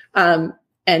here.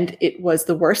 And it was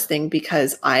the worst thing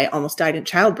because I almost died in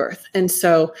childbirth. And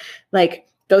so like,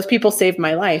 those people saved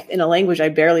my life in a language I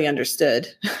barely understood,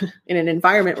 in an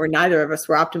environment where neither of us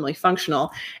were optimally functional.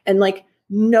 And like,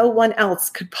 no one else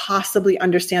could possibly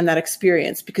understand that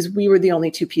experience because we were the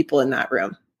only 2 people in that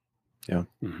room. Yeah.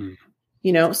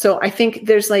 Mm-hmm. So I think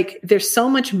there's so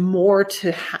much more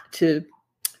to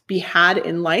be had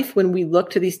in life when we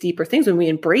look to these deeper things, when we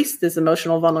embrace this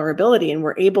emotional vulnerability and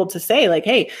we're able to say like,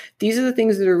 hey, these are the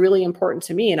things that are really important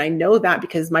to me. And I know that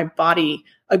because my body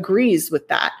agrees with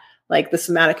that. Like the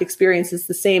somatic experience is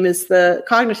the same as the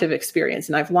cognitive experience.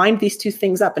 And I've lined these 2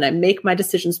 things up and I make my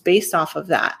decisions based off of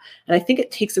that. And I think it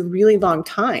takes a really long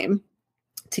time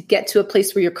to get to a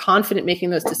place where you're confident making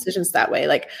those decisions that way.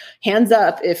 Like, hands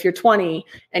up if you're 20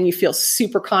 and you feel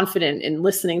super confident in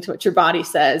listening to what your body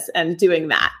says and doing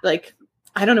that. Like,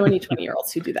 I don't know any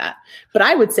 20-year-olds who do that. But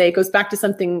I would say it goes back to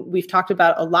something we've talked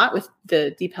about a lot with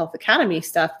the Deep Health Academy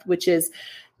stuff, which is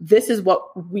this is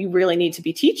what we really need to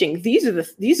be teaching. These are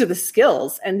the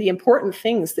skills and the important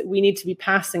things that we need to be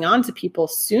passing on to people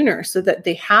sooner so that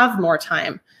they have more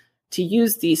time to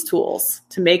use these tools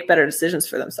to make better decisions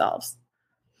for themselves.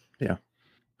 Yeah.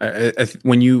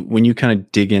 When you kind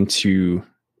of dig into,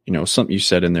 something you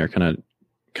said in there kind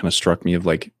of struck me of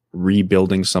like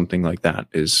rebuilding something like that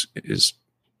is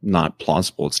not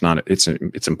plausible.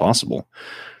 It's impossible.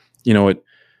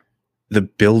 The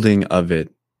building of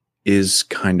it is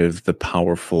kind of the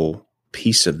powerful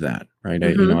piece of that, right?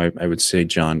 Mm-hmm. I would say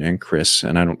John and Chris,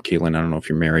 and Caitlin, I don't know if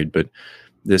you're married, but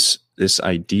this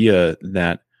idea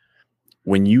that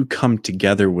when you come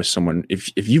together with someone,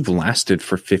 if you've lasted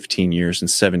for 15 years and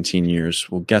 17 years,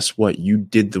 well, guess what? You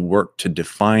did the work to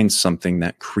define something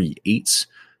that creates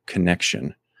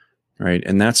connection, right?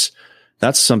 And that's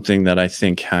something that I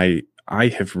think I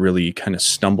have really kind of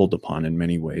stumbled upon in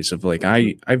many ways of like,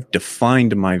 I've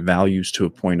defined my values to a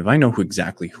point of, I know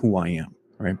exactly who I am,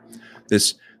 right?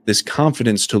 This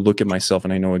confidence to look at myself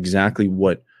and I know exactly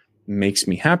what makes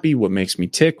me happy, what makes me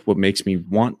tick, what makes me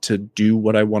want to do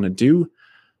what I want to do,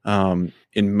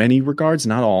 in many regards,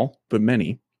 not all, but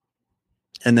many.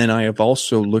 And then I have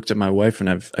also looked at my wife and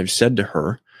I've said to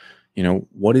her,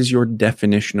 what is your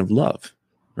definition of love?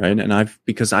 Right. And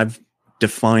because I've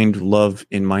defined love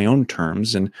in my own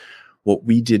terms, and what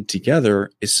we did together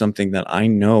is something that I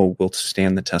know will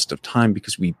stand the test of time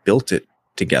because we built it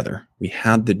together. We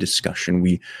had the discussion.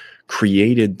 We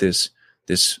created this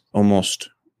almost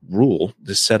rule,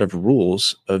 this set of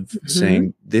rules of mm-hmm.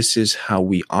 saying, this is how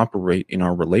we operate in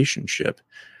our relationship.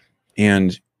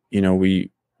 And,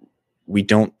 we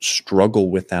don't struggle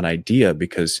with that idea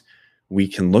because we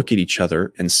can look at each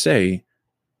other and say,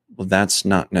 well, that's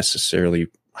not necessarily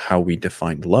how we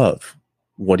defined love.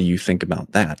 What do you think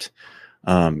about that?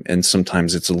 And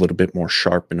sometimes it's a little bit more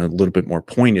sharp and a little bit more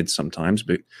pointed sometimes,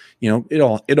 but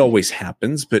it always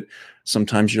happens. But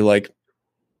sometimes you're like,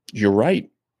 you're right.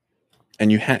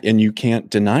 And you can't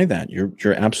deny that.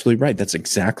 You're absolutely right. That's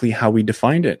exactly how we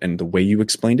defined it. And the way you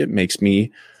explained it makes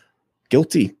me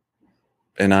guilty.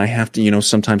 And I have to,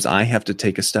 sometimes I have to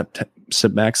take a step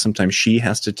back. Sometimes she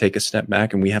has to take a step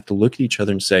back, and we have to look at each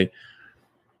other and say,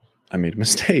 I made a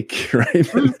mistake, right?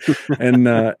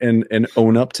 and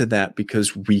own up to that,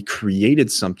 because we created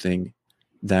something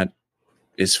that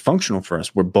is functional for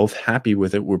us. We're both happy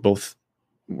with it.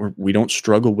 We don't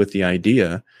struggle with the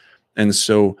idea. And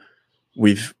so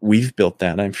we've built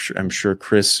that. I'm sure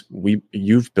Chris,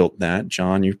 you've built that.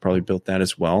 John, you've probably built that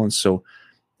as well. And so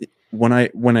when I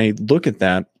look at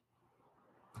that,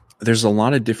 there's a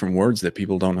lot of different words that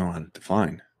people don't know how to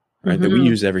define, right? Mm-hmm. That we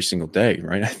use every single day,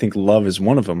 right? I think love is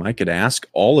one of them. I could ask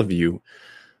all of you,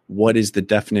 what is the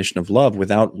definition of love,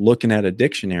 without looking at a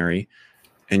dictionary,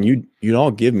 and you'd all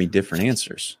give me different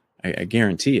answers. I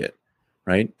guarantee it,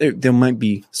 right? There might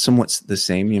be somewhat the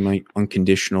same. You might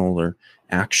unconditional or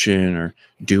action or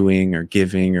doing or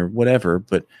giving or whatever,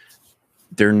 but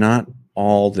they're not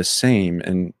all the same.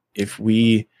 And if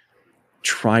we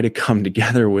try to come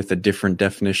together with a different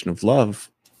definition of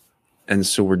love, and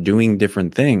so we're doing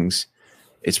different things,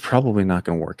 it's probably not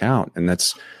going to work out. And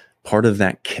that's part of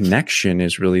that connection,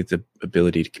 is really the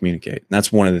ability to communicate. And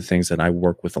that's one of the things that I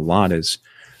work with a lot, is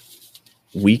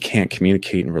we can't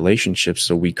communicate in relationships.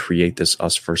 So we create this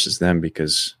us versus them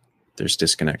because there's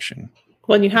disconnection.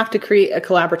 Well, and you have to create a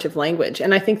collaborative language.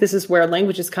 And I think this is where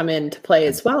languages come into play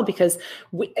as well, because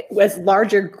as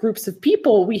larger groups of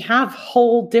people, we have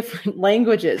whole different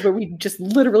languages where we just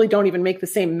literally don't even make the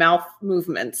same mouth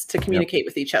movements to communicate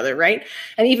with each other, right?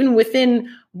 And even within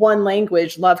one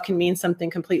language, love can mean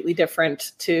something completely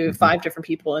different to mm-hmm. 5 different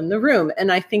people in the room.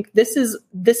 And I think this is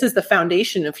the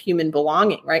foundation of human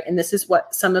belonging, right? And this is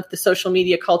what some of the social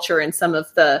media culture and some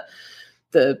of the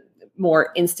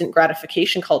more instant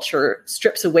gratification culture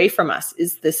strips away from us,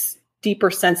 is this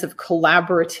deeper sense of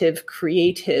collaborative,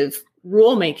 creative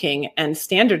rulemaking and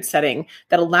standard setting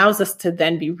that allows us to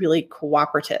then be really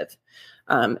cooperative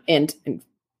and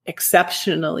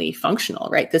exceptionally functional,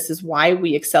 right? This is why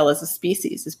we excel as a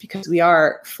species, is because we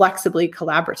are flexibly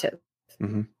collaborative.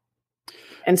 Mm-hmm.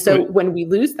 And so when we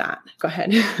lose that, go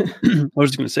ahead. I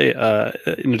was just going to say,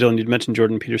 Dylan, you'd mentioned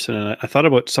Jordan Peterson, and I thought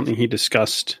about something he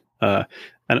discussed.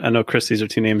 And I know, Chris, these are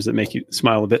 2 names that make you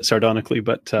smile a bit sardonically,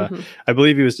 but mm-hmm. I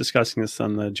believe he was discussing this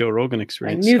on the Joe Rogan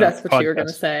Experience. I knew that's what podcast. You were going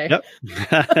to say.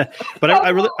 Yep. But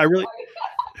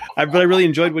But I really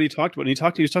enjoyed what he talked about. And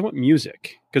he was talking about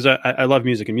music, because I love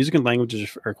music, and music and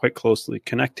languages are quite closely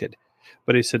connected.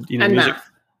 But he said, and music,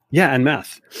 math. yeah, and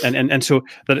math, and so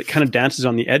that it kind of dances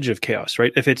on the edge of chaos,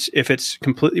 right? If it's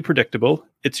completely predictable,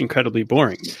 it's incredibly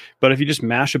boring. But if you just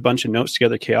mash a bunch of notes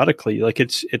together chaotically, like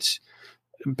it's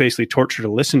basically torture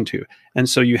to listen to. And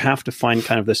so you have to find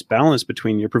kind of this balance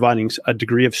between you're providing a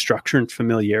degree of structure and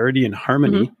familiarity and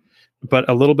harmony, but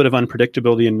a little bit of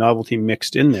unpredictability and novelty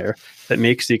mixed in there that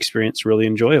makes the experience really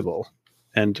enjoyable.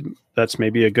 And that's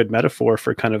maybe a good metaphor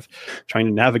for kind of trying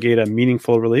to navigate a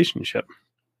meaningful relationship.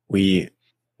 We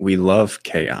love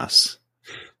chaos,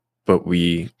 but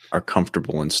we are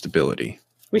comfortable in stability.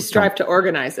 We strive to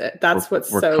organize it. That's what's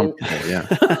so yeah.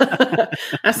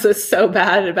 That's what's so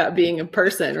bad about being a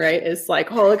person, right? It's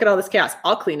like, oh, look at all this chaos.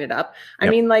 I'll clean it up. I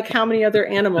mean, like, how many other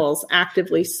animals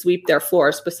actively sweep their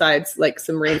floors besides like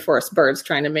some rainforest birds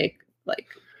trying to make like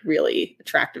really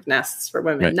attractive nests for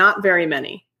women? Right. Not very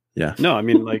many. Yeah. No, I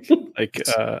mean,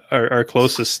 our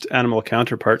closest animal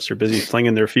counterparts are busy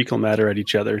flinging their fecal matter at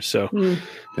each other. So,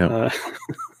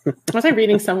 was I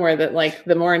reading somewhere that like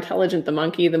the more intelligent the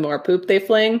monkey, the more poop they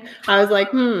fling? I was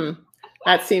like,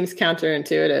 that seems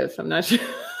counterintuitive. I'm not sure.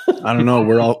 I don't know.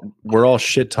 We're all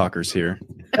shit talkers here.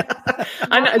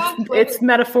 I know it's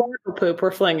metaphorical poop we're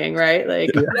flinging, right?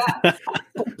 Like,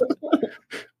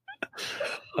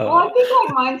 well, I think like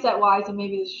mindset wise, and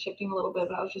maybe this is shifting a little bit,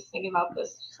 but I was just thinking about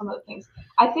some of the things.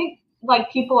 I think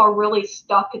like people are really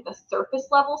stuck at the surface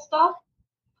level stuff.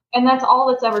 And that's all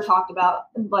that's ever talked about.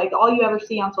 Like all you ever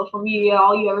see on social media,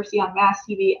 all you ever see on mass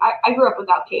TV. I grew up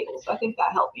without cable, so I think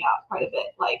that helped me out quite a bit.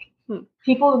 Like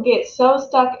people get so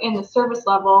stuck in the surface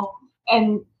level,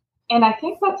 and I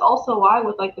think that's also why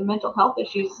with like the mental health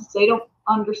issues, they don't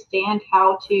understand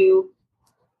how to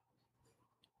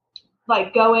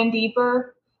like go in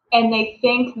deeper, and they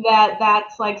think that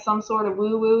that's like some sort of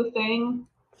woo-woo thing,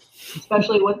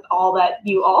 especially with all that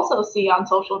you also see on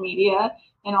social media.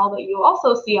 And all that you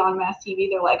also see on mass TV,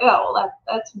 they're like, oh, well,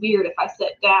 that's weird if I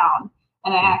sit down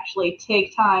and I actually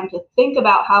take time to think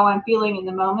about how I'm feeling in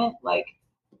the moment, like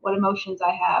what emotions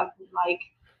I have, like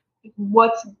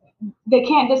they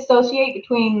can't dissociate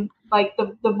between like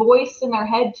the voice in their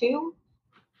head too.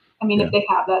 I mean, if they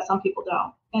have that, some people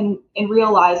don't. And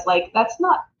realize like that's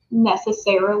not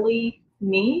necessarily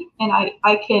me, and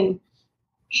I can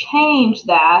change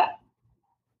that,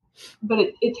 but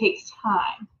it takes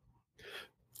time.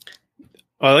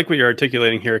 I like what you're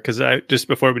articulating here, because just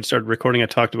before we started recording, I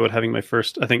talked about having my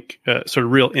first, I think, sort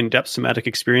of real in-depth somatic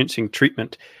experiencing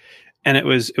treatment. And it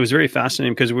was very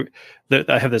fascinating because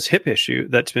I have this hip issue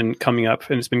that's been coming up,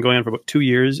 and it's been going on for about 2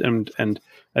 years. And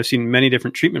I've seen many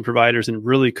different treatment providers and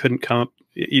really couldn't come up,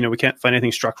 we can't find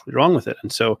anything structurally wrong with it.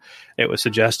 And so it was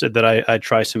suggested that I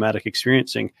try somatic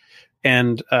experiencing.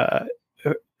 And I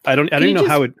don't know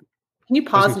how it... Can you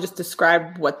pause and just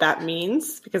describe what that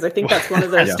means? Because I think that's one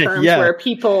of those terms where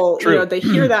people, they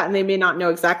hear that and they may not know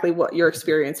exactly what your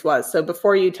experience was. So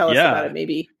before you tell us about it,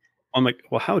 maybe. I'm like,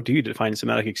 well, how do you define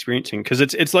somatic experiencing? Because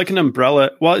it's like an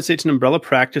umbrella. Well, it's an umbrella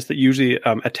practice that usually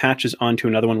attaches onto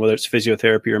another one, whether it's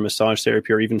physiotherapy or massage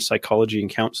therapy or even psychology and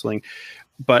counseling.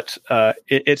 But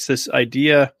it's this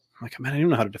idea. I'm like, man, I don't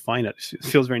know how to define it. It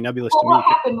feels very nebulous to me. What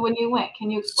happened when you went?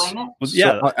 Can you explain it? Well,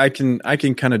 so I can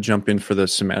kind of jump in for the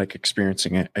somatic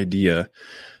experiencing idea.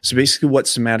 So basically what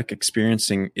somatic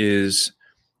experiencing is,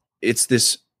 it's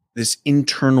this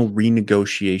internal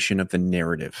renegotiation of the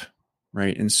narrative,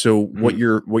 right? And so what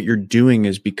you're doing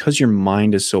is, because your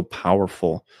mind is so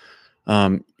powerful,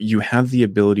 you have the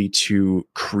ability to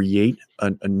create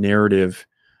a narrative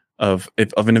of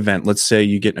an event. Let's say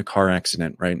you get in a car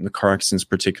accident, right? And the car accident is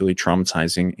particularly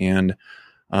traumatizing. And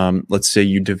let's say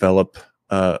you develop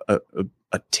a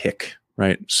tic,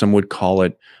 right? Some would call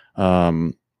it,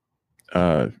 what's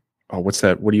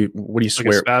that? What do you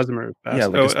swear? Like a spasm or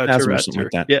spasm or something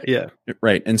like that. Yeah.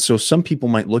 Right. And so some people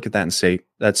might look at that and say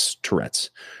that's Tourette's,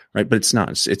 right? But it's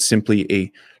not. It's simply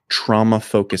a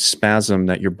trauma-focused spasm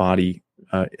that your body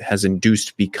has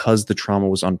induced because the trauma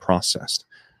was unprocessed.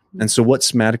 And so what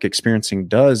somatic experiencing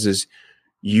does is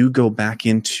you go back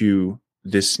into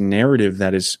this narrative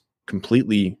that is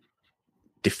completely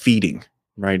defeating,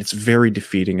 right? It's very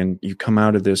defeating. And you come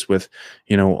out of this with,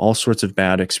 all sorts of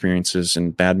bad experiences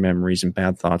and bad memories and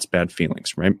bad thoughts, bad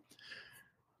feelings, right?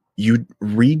 You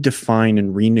redefine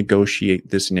and renegotiate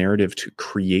this narrative to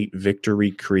create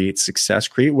victory, create success,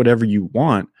 create whatever you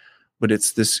want. But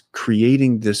it's this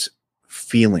creating this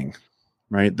feeling,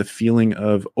 right? The feeling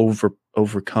of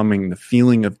overcoming, the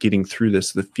feeling of getting through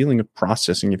this, the feeling of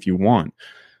processing, if you want,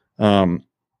 to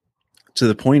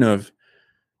the point of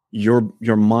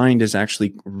your mind is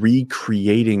actually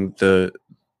recreating the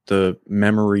the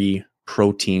memory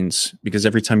proteins, because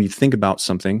every time you think about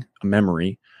something, a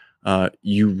memory,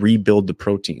 you rebuild the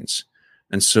proteins.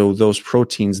 And so those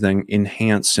proteins then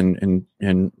enhance and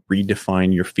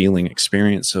redefine your feeling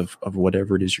experience of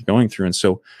whatever it is you're going through. And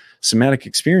so somatic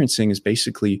experiencing is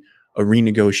basically a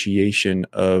renegotiation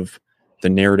of the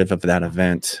narrative of that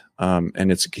event.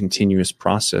 And it's a continuous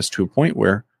process to a point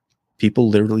where people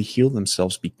literally heal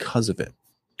themselves because of it.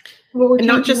 Well, we're And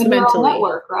changing not just the neural mentally.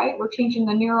 network, right? We're changing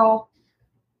the neural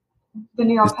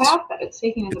path that it's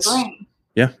taking in the brain.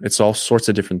 Yeah, it's all sorts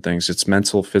of different things. It's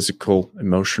mental, physical,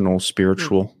 emotional,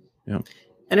 spiritual. Yeah.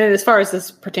 And then as far as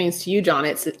this pertains to you, John,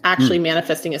 it's actually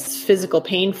manifesting as physical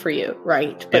pain for you,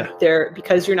 right? But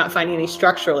because you're not finding any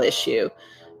structural issue,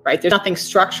 right? There's nothing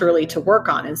structurally to work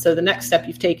on. And so the next step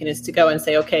you've taken is to go and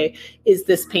say, okay, is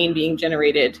this pain being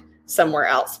generated somewhere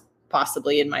else,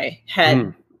 possibly in my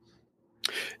head?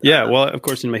 Yeah, well, of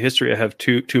course, in my history, I have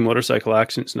two motorcycle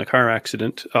accidents and a car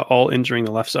accident, all injuring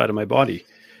the left side of my body.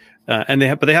 And they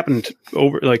happened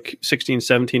over like 16,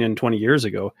 17, and 20 years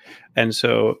ago. And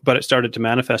so, but it started to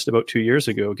manifest about 2 years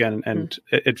ago again. And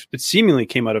it seemingly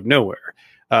came out of nowhere.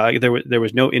 There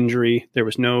was no injury.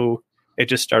 It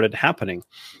just started happening.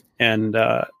 And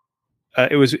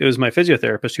it was my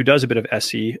physiotherapist, who does a bit of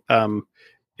SE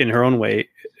in her own way,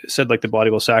 said like the body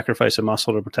will sacrifice a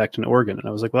muscle to protect an organ. And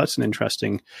I was like, well, that's an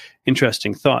interesting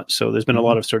thought. So there's been a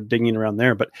lot of sort of digging around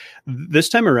there. But this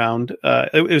time around,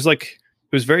 it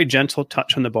was very gentle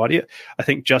touch on the body. I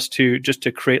think just to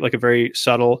create like a very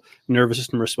subtle nervous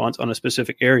system response on a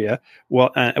specific area.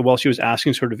 While she was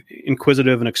asking sort of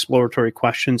inquisitive and exploratory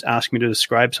questions, asking me to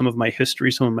describe some of my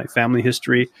history, some of my family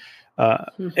history.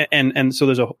 And so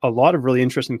there's a lot of really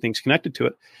interesting things connected to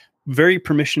it. Very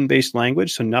permission-based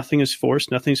language. So nothing is forced,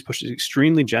 nothing is pushed. It's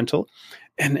extremely gentle.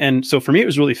 And so for me, it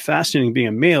was really fascinating being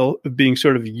a male, being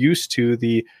sort of used to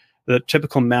the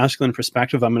typical masculine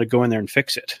perspective. I'm going to go in there and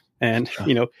fix it. And,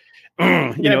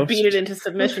 beat it into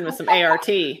submission with some ART.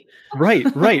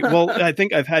 Right. Well, I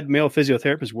think I've had male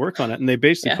physiotherapists work on it, and they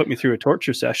basically put me through a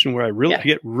torture session where I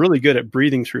get really good at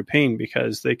breathing through pain,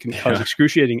 because they can cause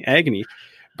excruciating agony.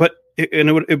 But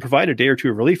it would provide a day or two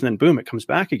of relief, and then boom, it comes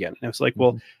back again. And it's like,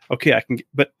 well, okay, I can.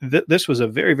 But this was a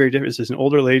very, very different. This is an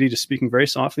older lady just speaking very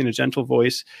softly in a gentle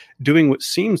voice, doing what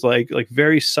seems like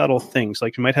very subtle things.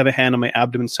 Like you might have a hand on my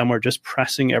abdomen somewhere, just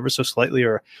pressing ever so slightly,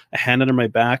 or a hand under my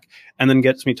back, and then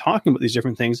gets me talking about these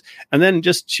different things. And then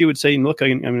she would say, look,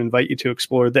 I'm going to invite you to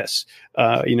explore this.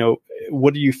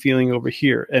 What are you feeling over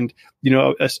here? And,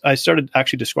 I started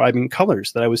actually describing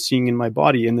colors that I was seeing in my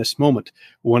body in this moment.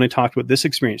 When I talked about this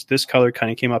experience, this color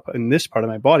kind of came up in this part of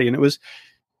my body. And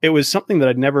it was something that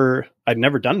I'd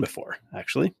never done before,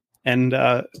 actually. And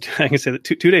I can say that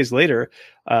 2 days later,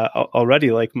 already,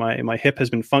 like my hip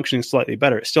has been functioning slightly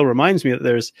better. It still reminds me that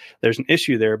there's an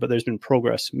issue there, but there's been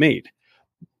progress made.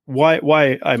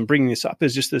 Why I'm bringing this up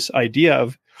is just this idea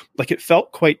of, like, it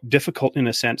felt quite difficult in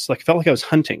a sense. Like, it felt like I was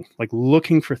hunting, like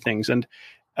looking for things. And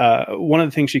one of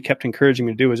the things she kept encouraging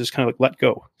me to do was just kind of like, let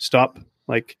go, stop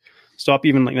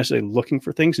even like necessarily looking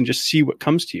for things, and just see what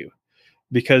comes to you.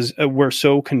 Because we're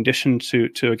so conditioned to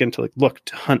like look,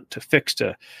 to hunt, to fix,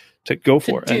 to go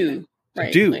for it.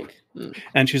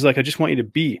 And she's like, I just want you to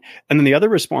be. And then the other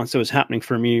response that was happening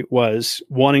for me was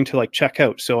wanting to like check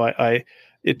out. So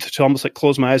to almost like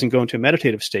close my eyes and go into a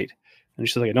meditative state. And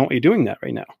she's like, I don't want you doing that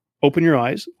right now. Open your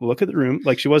eyes, look at the room.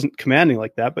 Like, she wasn't commanding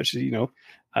like that, but she's,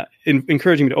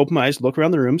 encouraging me to open my eyes, look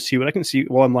around the room, see what I can see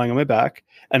while I'm lying on my back,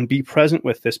 and be present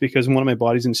with this, because one of my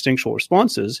body's instinctual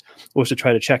responses was to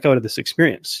try to check out of this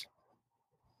experience.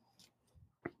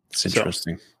 It's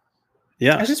interesting.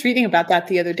 I was just reading about that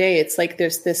the other day. It's like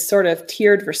there's this sort of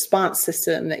tiered response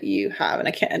system that you have,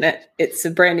 and it's a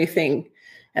brand new thing,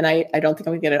 and I don't think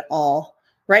I'm gonna get it all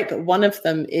right. But one of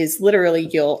them is literally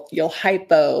you'll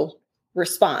hypo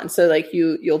respond. So like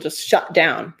you'll just shut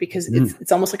down, because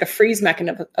it's almost like a freeze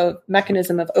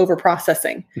mechanism of over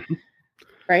processing.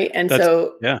 Right. And that's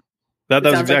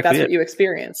exactly like that's what you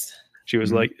experienced. She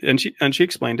was like, and she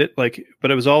explained it like,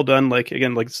 but it was all done like,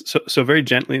 again, like so very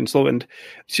gently and slow. And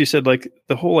she said, like,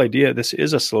 the whole idea, this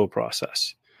is a slow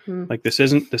process. Like, this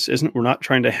isn't, we're not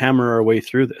trying to hammer our way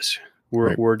through this.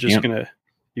 We're just going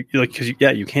to, cause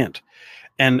you can't.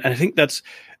 And I think that's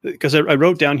because I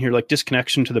wrote down here, like,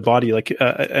 disconnection to the body, like,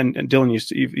 and Dylan,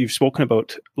 you've spoken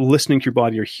about listening to your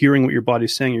body, or hearing what your body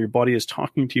is saying, or your body is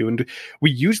talking to you. And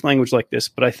we use language like this,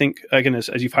 but I think, again, as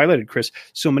you've highlighted, Chris,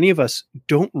 so many of us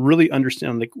don't really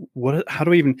understand, like, how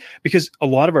do we even, because a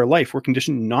lot of our life, we're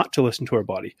conditioned not to listen to our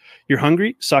body. You're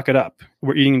hungry, suck it up.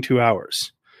 We're eating in 2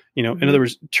 hours. In other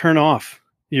words, turn off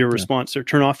your response, or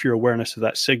turn off your awareness of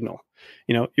that signal.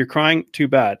 You're crying, too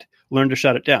bad. learn to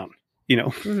shut it down.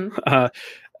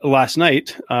 Last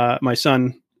night, my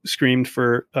son screamed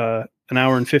for an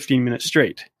hour and 15 minutes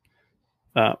straight.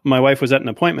 My wife was at an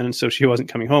appointment, and so she wasn't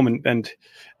coming home,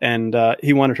 and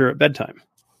he wanted her at bedtime.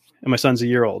 And my son's a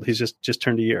year old. He's just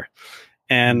turned a year.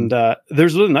 And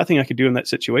there's really nothing I could do in that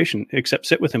situation except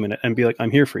sit with him in it and be like,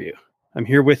 I'm here for you. I'm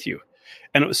here with you.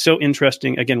 And it was so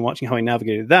interesting, again, watching how I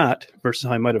navigated that versus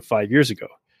how I might have 5 years ago,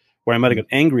 where I might have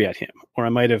got angry at him, or I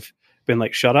might have been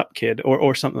like, shut up, kid,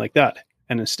 or something like that.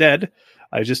 And instead,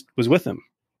 I just was with him.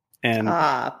 And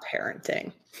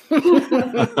parenting.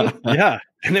 Yeah.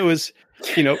 And it was,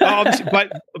 obviously, by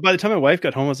the time my wife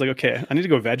got home, I was like, okay, I need to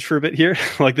go veg for a bit here.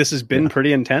 Like, this has been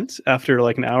pretty intense after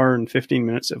like an hour and 15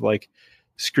 minutes of like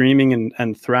screaming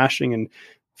and thrashing and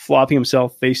flopping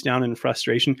himself face down in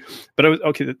frustration. But I was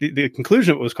okay. The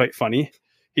conclusion of it was quite funny.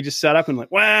 He just sat up and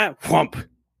like, wah, whump,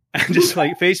 and just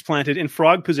like face planted in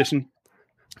frog position,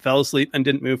 fell asleep and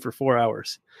didn't move for 4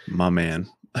 hours. My man.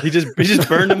 He just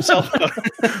burned himself out.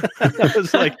 That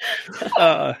was like,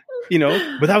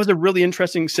 but that was a really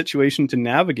interesting situation to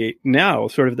navigate now,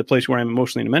 sort of the place where I'm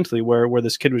emotionally and mentally, where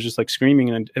this kid was just like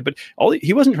screaming. But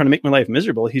he wasn't trying to make my life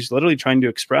miserable. He's literally trying to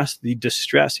express the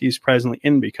distress he's presently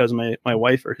in because my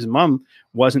wife or his mom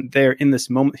wasn't there in this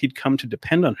moment. He'd come to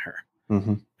depend on her.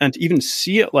 Mm-hmm. And to even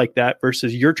see it like that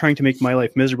versus you're trying to make my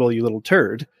life miserable, you little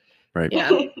turd. Right.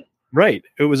 Yeah. Right.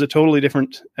 It was a totally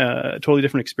different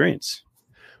experience.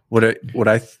 What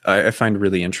I find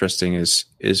really interesting is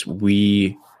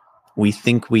we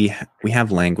think we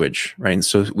have language, right? And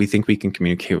so we think we can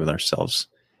communicate with ourselves.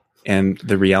 And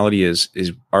the reality is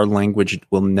our language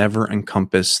will never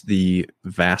encompass the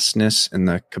vastness and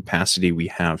the capacity we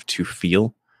have to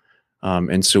feel.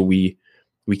 And so we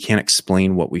can't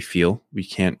explain what we feel. We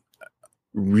can't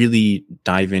really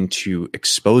dive into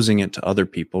exposing it to other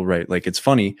people, right? Like, it's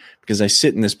funny because I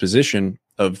sit in this position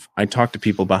of I talk to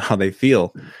people about how they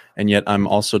feel, and yet I'm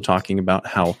also talking about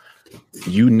how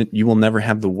you will never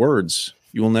have the words.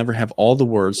 You will never have all the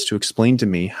words to explain to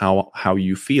me how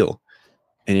you feel.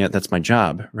 And yet that's my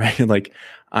job, right? Like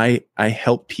I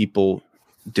help people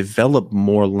develop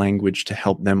more language to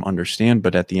help them understand.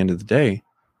 But at the end of the day,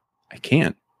 I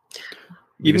can't.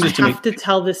 Even I have to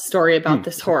tell this story about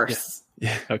this horse.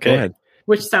 Yeah. Okay. Go ahead.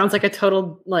 Which sounds like a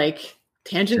total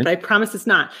tangent, but I promise it's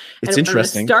not. It's and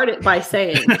interesting. I'm going to start it by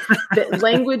saying that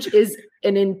language is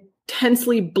an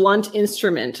intensely blunt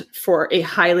instrument for a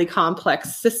highly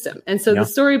complex system. And so the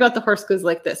story about the horse goes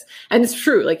like this. And it's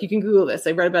true. Like, you can Google this.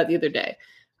 I read about it the other day.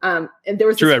 And there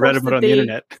was I read about it on the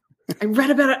internet. I read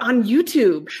about it on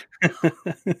YouTube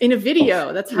in a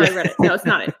video. That's how I read it. No, it's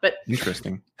not it. But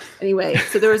interesting. Anyway,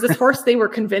 so there was this horse they were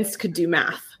convinced could do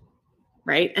math.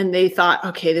 Right. And they thought,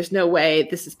 okay, there's no way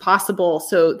this is possible.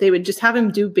 So they would just have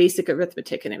him do basic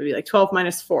arithmetic, and it would be like 12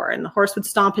 minus 4. And the horse would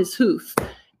stomp his hoof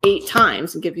 8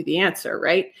 times and give you the answer.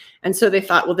 Right. And so they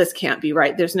thought, well, this can't be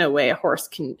right. There's no way a horse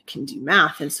can do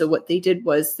math. And so what they did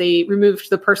was they removed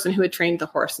the person who had trained the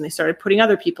horse, and they started putting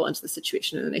other people into the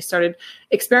situation. And they started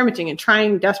experimenting and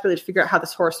trying desperately to figure out how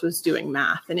this horse was doing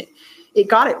math. And it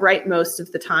got it right most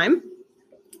of the time.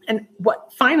 And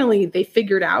what finally they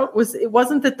figured out was it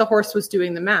wasn't that the horse was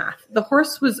doing the math. The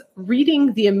horse was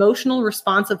reading the emotional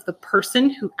response of the person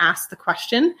who asked the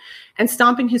question and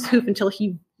stomping his hoof until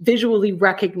he visually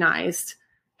recognized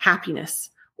happiness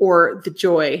or the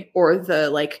joy or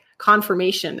the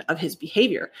confirmation of his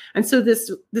behavior. And so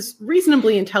this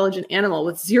reasonably intelligent animal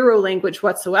with zero language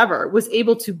whatsoever was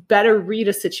able to better read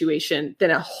a situation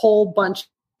than a whole bunch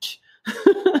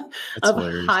of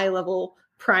high-level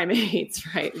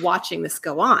primates, right, watching this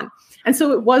go on. And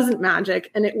so it wasn't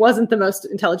magic, and it wasn't the most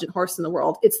intelligent horse in the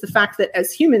world. It's the fact that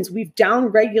as humans, we've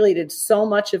downregulated so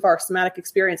much of our somatic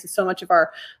experience and so much of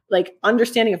our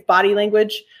understanding of body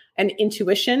language and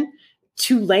intuition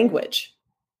to language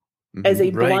as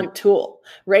a blunt tool,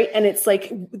 right? And it's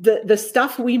like the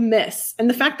stuff we miss, and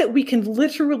the fact that we can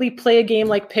literally play a game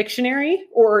like Pictionary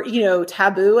or,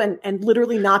 Taboo and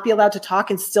literally not be allowed to talk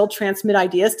and still transmit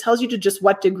ideas tells you to just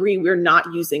what degree we're not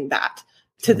using that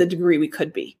to the degree we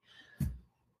could be.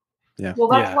 Yeah. Well,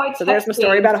 that's why. So there's my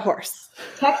story about a horse.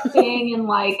 Texting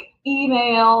and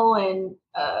email and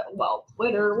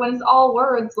Twitter, when it's all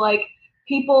words,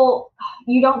 people,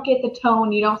 you don't get the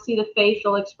tone, you don't see the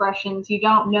facial expressions, you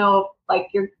don't know if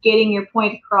you're getting your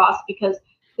point across, because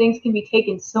things can be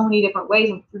taken so many different ways,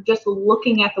 and you're just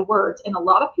looking at the words. And a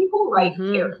lot of people write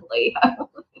terribly.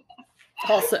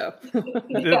 Also,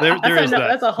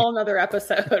 that's a whole nother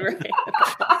episode,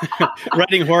 right?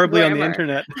 Writing horribly on the Grammar.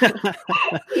 internet.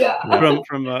 Yeah.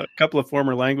 from a couple of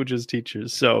former languages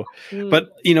teachers. So,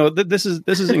 but this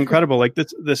is incredible. Like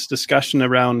this discussion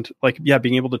around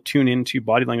being able to tune into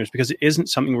body language, because it isn't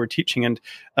something we're teaching. And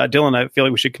Dylan, I feel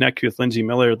like we should connect you with Lindsay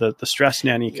Miller, the stress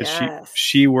nanny, because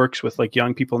she works with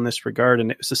young people in this regard.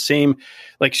 And it was the same.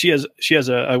 Like she has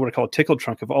a what I call a tickle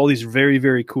trunk of all these very,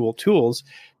 very cool tools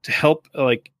to help,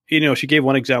 she gave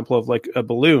one example of a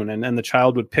balloon, and then the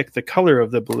child would pick the color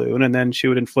of the balloon, and then she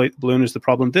would inflate the balloon. Is the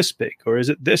problem this big, or is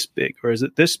it this big, or is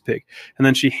it this big? And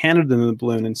then she handed them the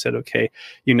balloon and said, okay,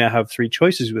 you now have 3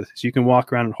 choices with this. You can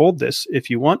walk around and hold this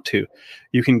if you want to.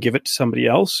 You can give it to somebody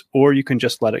else, or you can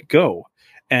just let it go.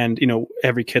 And,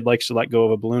 every kid likes to let go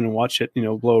of a balloon and watch it,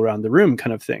 blow around the room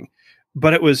kind of thing.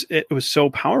 But it was so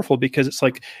powerful, because it's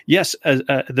yes,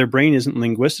 their brain isn't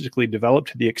linguistically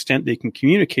developed to the extent they can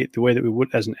communicate the way that we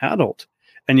would as an adult.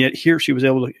 And yet here she was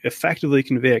able to effectively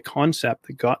convey a concept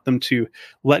that got them to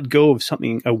let go of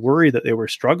something, a worry that they were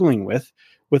struggling with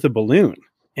a balloon.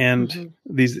 And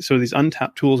these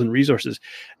untapped tools and resources.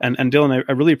 And Dylan,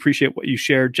 I really appreciate what you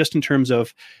shared, just in terms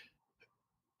of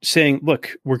saying,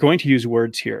 look, we're going to use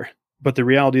words here, but the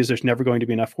reality is there's never going to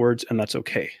be enough words, and that's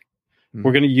okay.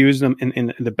 We're going to use them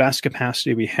in the best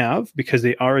capacity we have, because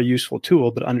they are a useful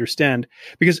tool, but understand,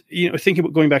 because, think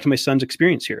about going back to my son's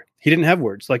experience here. He didn't have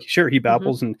words. Sure, he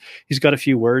babbles and he's got a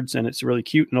few words and it's really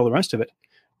cute and all the rest of it.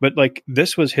 But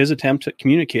this was his attempt at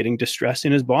communicating distress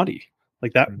in his body.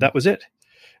 That was it.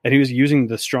 And he was using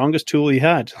the strongest tool he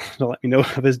had to let me know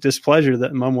of his displeasure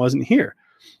that mom wasn't here.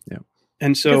 Yeah.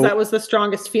 And so, because that was the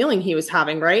strongest feeling he was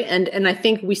having, right? And I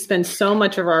think we spend so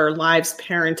much of our lives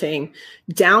parenting,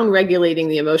 down regulating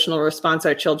the emotional response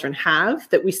our children have,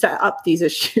 that we set up these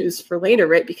issues for later,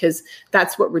 right? Because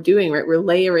that's what we're doing, right? We're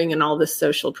layering in all this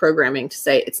social programming to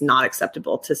say it's not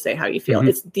acceptable to say how you feel.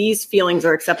 It's these feelings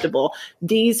are acceptable.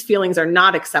 These feelings are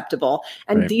not acceptable.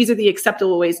 And these are the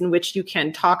acceptable ways in which you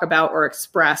can talk about or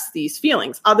express these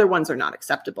feelings. Other ones are not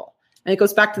acceptable. And it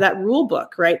goes back to that rule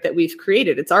book, right, that we've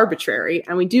created. It's arbitrary,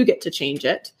 and we do get to change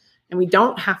it. And we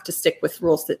don't have to stick with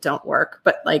rules that don't work,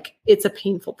 but it's a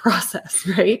painful process,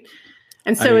 right?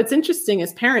 And so it's interesting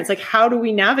as parents, how do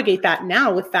we navigate that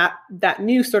now with that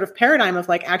new sort of paradigm of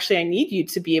actually, I need you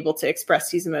to be able to express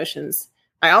these emotions.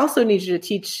 I also need to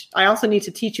teach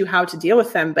you how to deal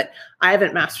with them, but I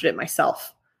haven't mastered it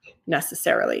myself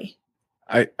necessarily.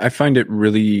 I find it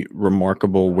really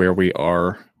remarkable where we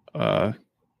are,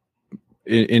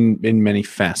 in many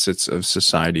facets of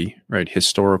society, right?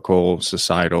 Historical,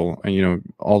 societal,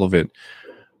 all of it.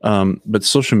 But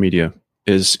social media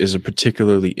is a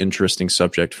particularly interesting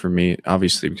subject for me,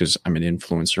 obviously, because I'm an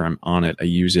influencer. I'm on it. I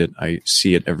use it. I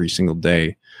see it every single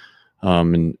day.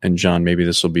 And John, maybe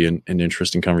this will be an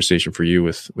interesting conversation for you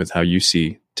with how you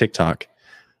see TikTok.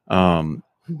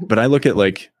 But I look at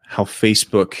how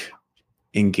Facebook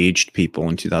engaged people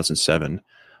in 2007,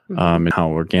 and how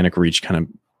organic reach kind of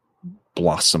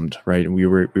blossomed, right? And we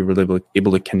were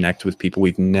able to connect with people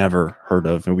we've never heard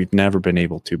of and we've never been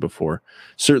able to before.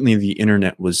 Certainly the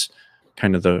internet was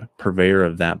kind of the purveyor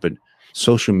of that, but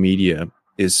social media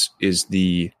is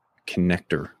the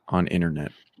connector on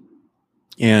internet.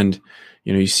 And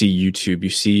you see YouTube, you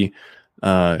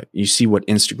see what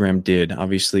Instagram did.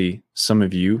 Obviously some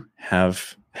of you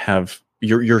have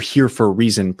you're here for a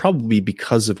reason, probably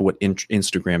because of what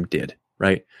Instagram did,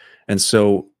 right? And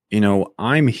so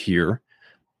I'm here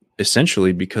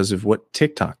essentially because of what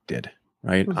TikTok did,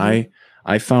 right?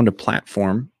 I found a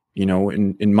platform,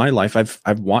 in my life,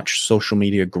 I've watched social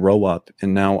media grow up,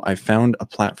 and now I found a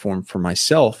platform for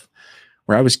myself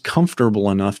where I was comfortable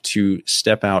enough to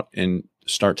step out and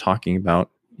start talking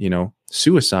about,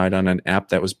 suicide on an app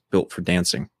that was built for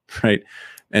dancing, right?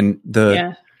 And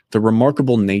the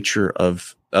remarkable nature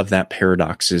of that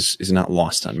paradox is not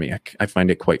lost on me. I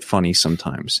find it quite funny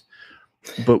sometimes.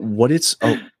 But what it's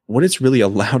really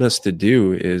allowed us to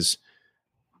do is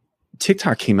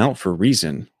TikTok came out for a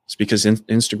reason. It's because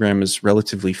Instagram is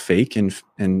relatively fake and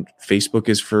Facebook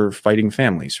is for fighting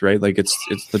families, right?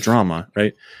 It's the drama,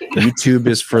 right? YouTube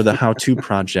is for the how-to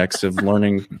projects of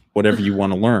learning whatever you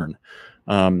want to learn.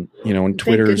 And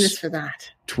Twitter's for that.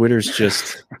 Twitter's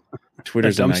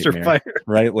a nightmare, fire.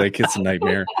 Right? It's a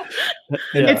nightmare.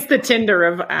 It's the Tinder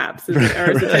of apps,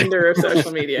 or it's the Tinder of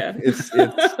social media.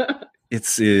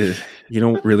 It's you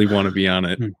don't really want to be on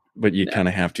it, but you kind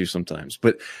of have to sometimes.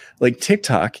 But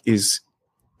TikTok is,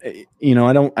 I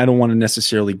don't want to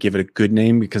necessarily give it a good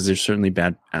name because there's certainly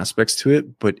bad aspects to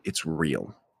it, but it's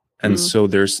real. And so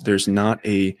there's not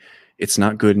a It's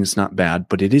not good and it's not bad,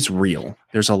 but it is real.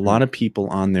 There's a lot of people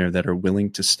on there that are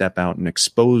willing to step out and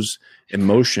expose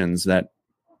emotions that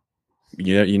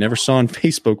you never saw on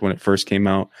Facebook when it first came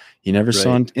out. You never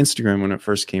saw on Instagram when it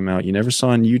first came out. You never saw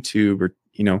on YouTube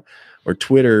or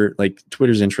Twitter. Like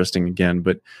Twitter's interesting again,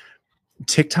 but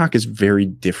TikTok is very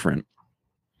different.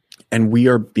 And we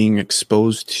are being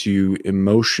exposed to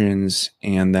emotions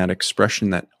and that expression,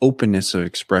 that openness of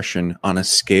expression on a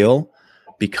scale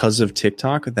because of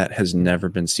TikTok that has never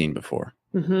been seen before.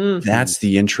 Mm-hmm. That's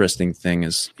the interesting thing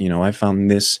is, I found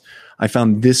this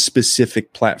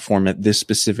specific platform at this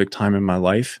specific time in my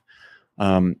life,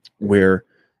 where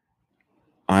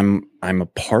I'm a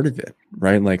part of it,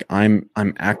 right? Like I'm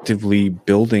actively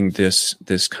building this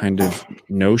kind of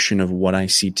notion of what I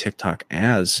see TikTok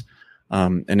as,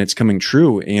 and it's coming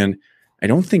true. And I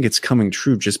don't think it's coming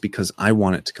true just because I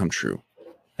want it to come true.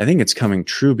 I think it's coming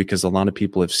true because a lot of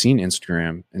people have seen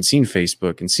Instagram and seen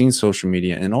Facebook and seen social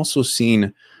media and also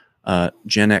seen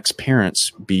Gen X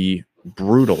parents be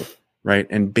brutal, right?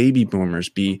 And baby boomers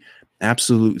be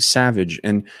absolute savage.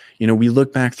 And, we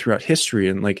look back throughout history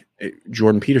and like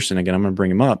Jordan Peterson, again, I'm going to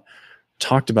bring him up,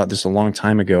 talked about this a long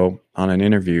time ago on an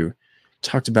interview,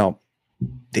 talked about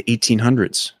the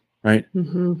 1800s, right?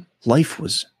 Mm-hmm. Life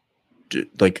was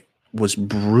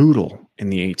brutal in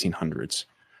the 1800s,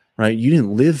 right? You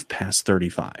didn't live past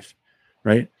 35,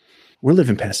 right? We're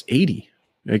living past 80.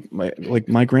 Like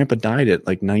my grandpa died at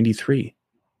like 93,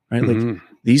 right? Mm-hmm. Like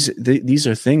these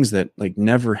are things that like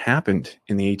never happened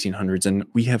in the 1800s, and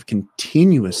we have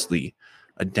continuously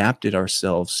adapted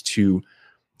ourselves to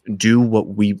do what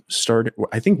we started.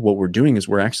 I think what we're doing is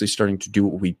we're actually starting to do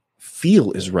what we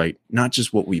feel is right, not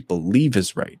just what we believe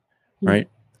is right, right?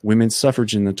 Women's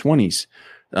suffrage in the 20s,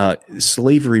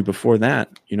 slavery before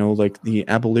that, like the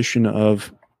abolition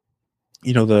of,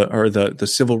 the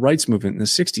civil rights movement in the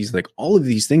 60s, like all of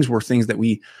these things were things that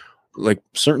we like,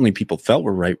 certainly people felt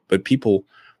were right, but people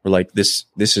were like, this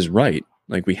is right.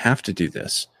 Like we have to do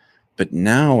this. But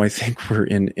now I think we're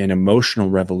in an emotional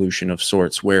revolution of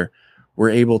sorts where we're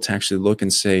able to actually look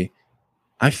and say,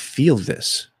 I feel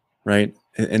this, right?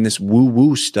 And this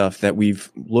woo-woo stuff that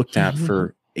we've looked at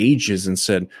for ages and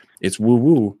said, it's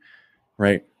woo-woo,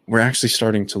 right? We're actually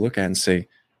starting to look at and say,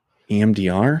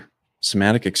 EMDR,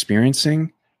 somatic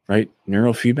experiencing, right?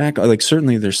 Neurofeedback, like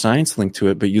certainly there's science linked to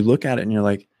it, but you look at it and you're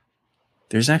like,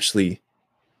 there's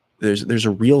a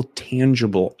real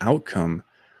tangible outcome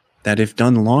that if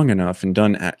done long enough and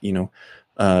done at,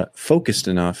 focused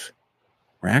enough,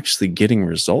 we're actually getting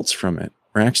results from it.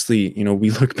 We're actually,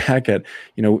 we look back at,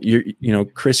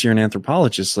 Chris, you're an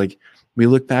anthropologist. Like we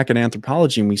look back at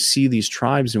anthropology and we see these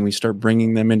tribes and we start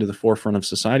bringing them into the forefront of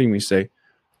society and we say,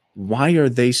 why are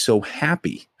they so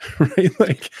happy? Right?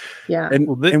 Like, yeah. And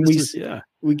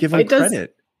we give them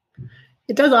credit.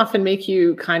 It does often make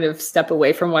you kind of step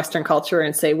away from Western culture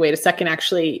and say, wait a second,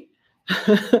 actually,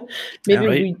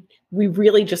 maybe we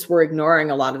really just were ignoring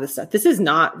a lot of this stuff. This is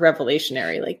not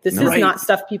revelationary. Like this is not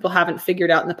stuff people haven't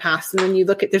figured out in the past. And then you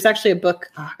look at, there's actually a book,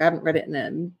 I haven't read it in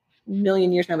a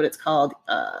million years now, but it's called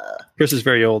Chris is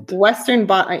very old.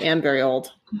 I am very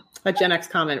old. A Gen X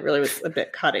comment really was a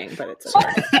bit cutting, but it's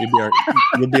okay.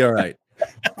 You'll be all right.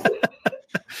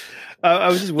 I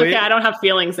was just waiting. Okay, I don't have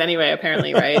feelings anyway,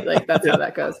 apparently, right? Like that's how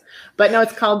that goes. But no,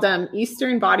 it's called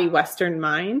Eastern Body, Western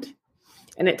Mind.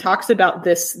 And it talks about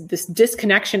this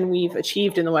disconnection we've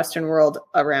achieved in the Western world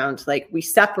around like we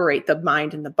separate the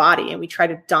mind and the body and we try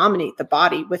to dominate the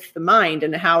body with the mind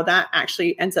and how that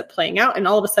actually ends up playing out. And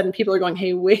all of a sudden people are going,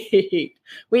 hey, wait,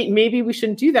 maybe we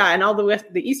shouldn't do that. And all the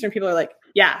Eastern people are like,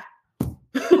 yeah,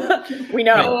 we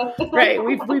know, right?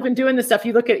 We've been doing this stuff.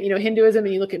 You look at, Hinduism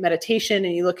and you look at meditation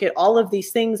and you look at all of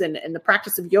these things and the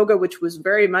practice of yoga, which was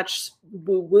very much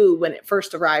woo woo when it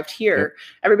first arrived here. Yep.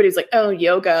 Everybody's like, oh,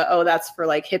 yoga. Oh, that's for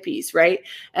like hippies. Right.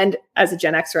 And as a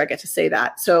Gen Xer, I get to say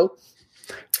that. So,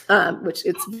 which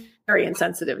it's very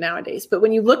insensitive nowadays. But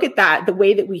when you look at that, the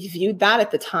way that we viewed that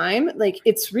at the time, like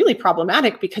it's really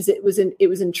problematic because it was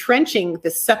entrenching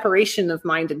this separation of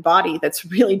mind and body that's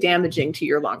really damaging to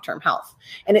your long-term health.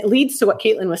 And it leads to what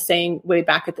Caitlin was saying way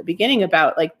back at the beginning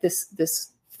about like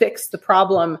this fix the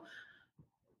problem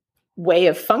way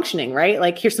of functioning, right?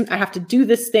 Like I have to do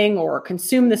this thing or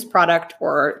consume this product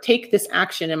or take this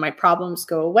action and my problems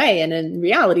go away. And in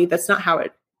reality, that's not how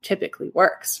it typically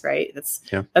works, right? That's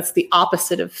the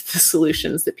opposite of the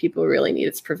solutions that people really need.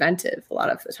 It's preventive a lot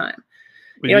of the time.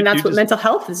 And that's what mental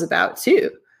health is about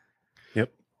too.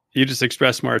 Yep. You just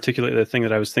expressed more articulate the thing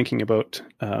that I was thinking about.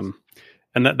 And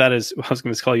that is, I was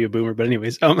going to call you a boomer, but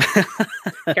anyways.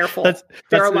 Careful.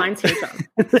 There are lines here, John.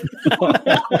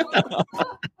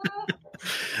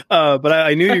 But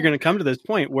I knew you're going to come to this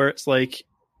point where it's like,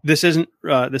 this isn't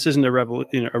a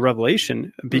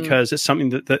revelation, because it's something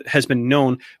that has been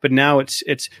known, but now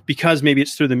it's because maybe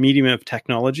it's through the medium of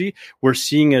technology, we're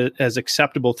seeing it as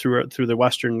acceptable through the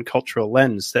Western cultural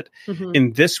lens, that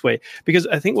in this way, because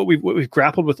I think what we've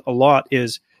grappled with a lot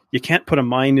is, you can't put a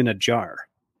mind in a jar.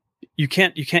 You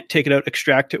can't take it out,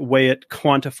 extract it, weigh it,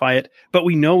 quantify it, but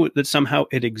we know that somehow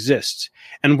it exists,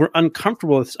 and we're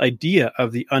uncomfortable with this idea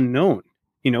of the unknown,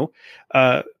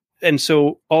 and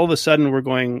so all of a sudden we're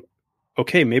going,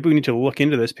 okay, maybe we need to look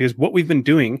into this, because what we've been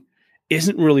doing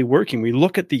isn't really working. We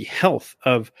look at the health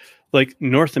of like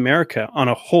North America on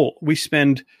a whole. We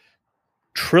spend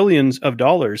trillions of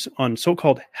dollars on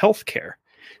so-called healthcare,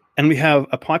 and we have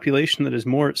a population that is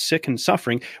more sick and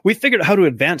suffering. We figured out how to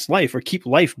advance life or keep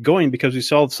life going because we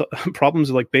solved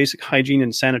problems of like basic hygiene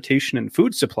and sanitation and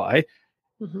food supply.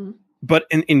 But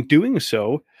in doing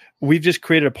so, we've just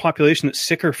created a population that's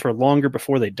sicker for longer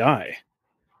before they die.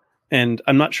 And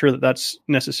I'm not sure that that's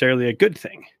necessarily a good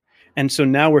thing. And so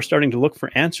now we're starting to look for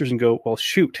answers and go, well,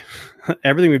 shoot,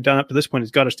 everything we've done up to this point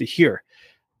has got us to here.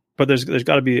 But there's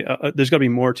got to be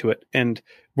more to it. And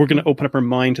we're going to open up our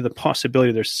mind to the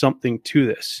possibility there's something to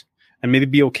this, and maybe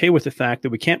be okay with the fact that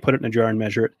we can't put it in a jar and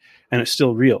measure it, and it's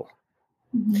still real.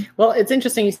 Well, it's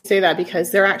interesting you say that,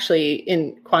 because they're actually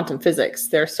in quantum physics,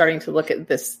 they're starting to look at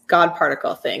this God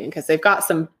particle thing, because they've got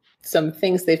some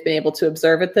things they've been able to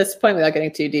observe at this point without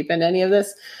getting too deep into any of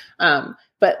this.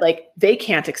 But like, they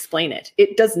can't explain it.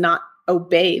 It does not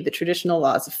obey the traditional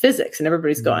laws of physics. And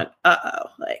everybody's going,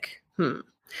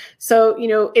 So,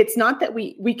 it's not that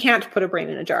we can't put a brain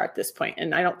in a jar at this point,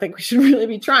 and I don't think we should really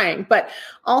be trying. But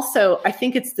also, I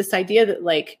think it's this idea that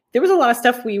like, there was a lot of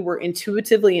stuff we were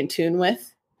intuitively in tune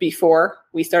with before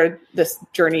we started this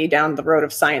journey down the road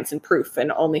of science and proof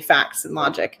and only facts and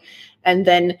logic. And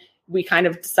then we kind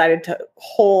of decided to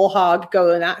whole hog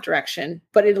go in that direction,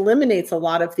 but it eliminates a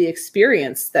lot of the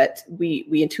experience that we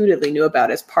intuitively knew about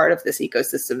as part of this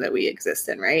ecosystem that we exist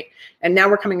in, right? And now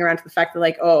we're coming around to the fact that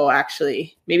like, oh,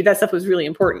 actually, maybe that stuff was really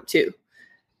important too.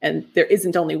 And there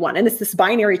isn't only one. And it's this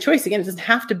binary choice. Again, it doesn't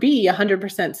have to be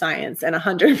 100% science and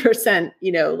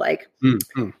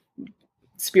 100%,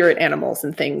 spirit animals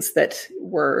and things that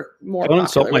were more Don't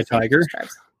insult my tiger.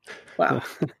 Wow.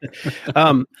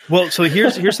 Well, so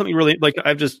here's something really, like,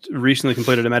 I've just recently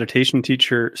completed a meditation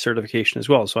teacher certification as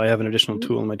well. So I have an additional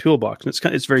tool in my toolbox,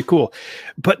 and it's very cool.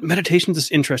 But meditation is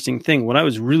this interesting thing. When I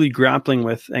was really grappling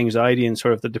with anxiety and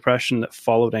sort of the depression that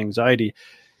followed anxiety,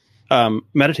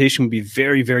 meditation would be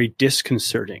very, very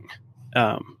disconcerting.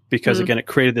 Because again, it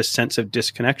created this sense of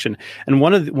disconnection. And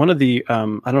one of the I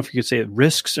don't know if you could say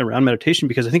risks around meditation,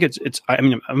 because I think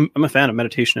I'm a fan of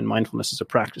meditation and mindfulness as a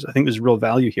practice. I think there's real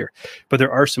value here, but there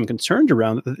are some concerns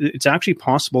around it. It's actually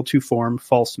possible to form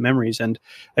false memories and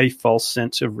a false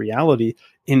sense of reality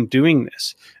in doing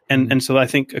this. And so I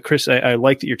think, Chris, I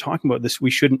like that you're talking about this.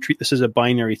 We shouldn't treat this as a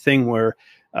binary thing where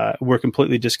we're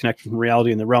completely disconnected from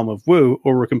reality in the realm of woo,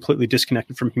 or we're completely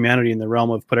disconnected from humanity in the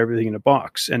realm of put everything in a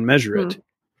box and measure it.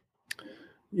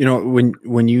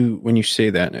 When you say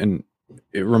that, and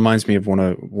it reminds me of one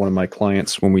of my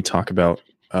clients when we talk about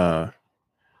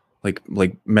like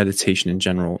meditation in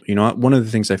general. One of the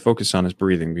things I focus on is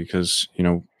breathing, because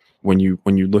when you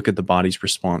look at the body's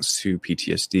response to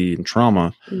PTSD and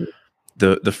trauma,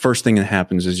 the first thing that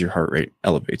happens is your heart rate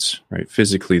elevates, right?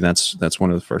 Physically, that's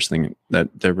one of the first thing that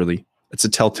really, it's a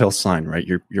telltale sign, right?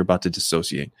 You're about to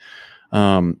dissociate.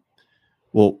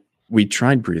 Well, we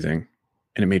tried breathing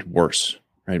and it made worse,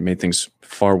 right? It made things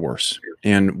far worse.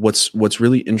 And what's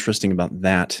really interesting about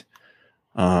that,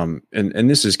 and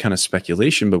this is kind of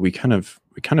speculation, but we kind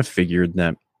of figured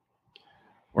that,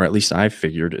 or at least I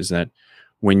figured, is that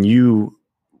when you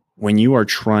are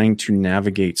trying to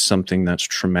navigate something that's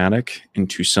traumatic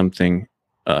into something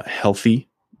healthy,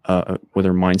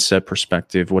 whether mindset,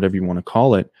 perspective, whatever you want to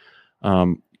call it,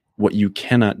 what you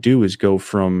cannot do is go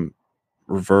from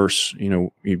reverse.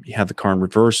 You have the car in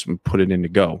reverse and put it into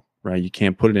go, right? You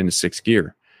can't put it into sixth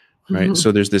gear, right? Mm-hmm.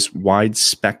 So there's this wide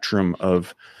spectrum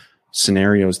of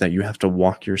scenarios that you have to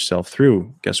walk yourself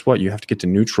through. Guess what? You have to get to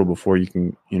neutral before you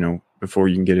can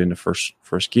get into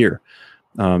first gear.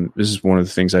 This is one of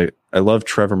the things I love.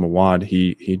 Trevor Mawad,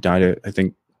 he died, I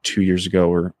think 2 years ago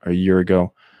or a year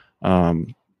ago.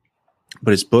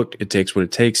 But his book, It Takes What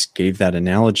It Takes, gave that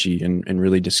analogy and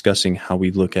really discussing how we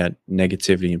look at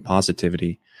negativity and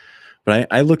positivity. But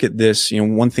I look at this,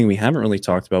 one thing we haven't really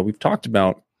talked about, we've talked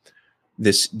about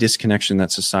this disconnection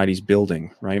that society's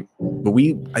building, right? But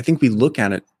I think we look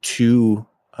at it too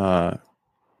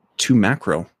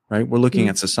macro, right? We're looking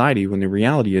at society when the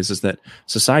reality is that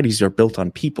societies are built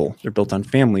on people. They're built on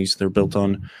families. They're built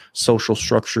on social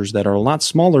structures that are a lot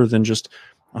smaller than just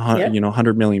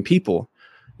 100 million people.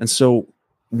 And so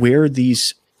where the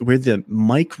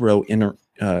micro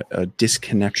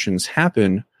disconnections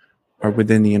happen are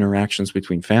within the interactions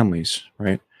between families,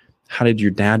 right? How did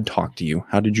your dad talk to you?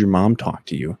 How did your mom talk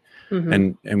to you?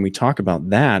 And we talk about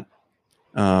that.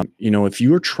 If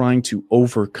you're trying to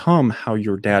overcome how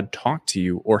your dad talked to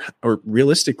you, or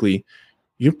realistically,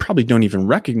 you probably don't even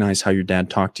recognize how your dad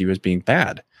talked to you as being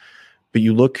bad. But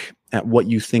you look at what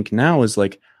you think now is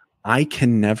like, I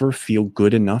can never feel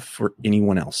good enough for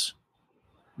anyone else.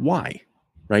 Why?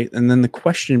 Right? And then the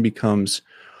question becomes,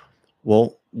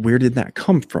 well, where did that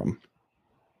come from?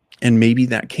 And maybe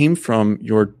that came from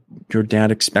your dad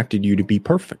expected you to be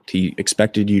perfect. He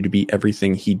expected you to be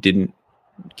everything he didn't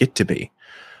get to be.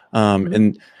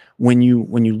 And when you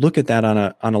look at that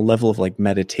on a level of like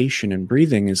meditation and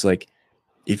breathing, is like,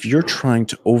 if you're trying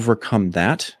to overcome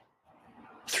that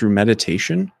through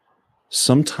meditation,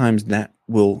 sometimes that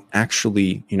will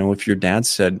actually, if your dad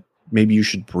said, maybe you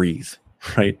should breathe,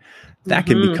 right? That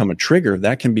can become a trigger.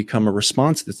 That can become a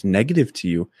response that's negative to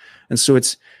you. And so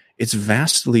it's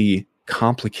vastly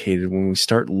complicated when we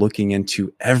start looking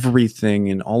into everything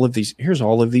and here's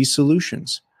all of these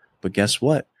solutions. But guess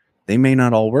what? They may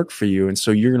not all work for you. And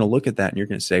so you're going to look at that and you're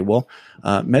going to say, well,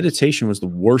 meditation was the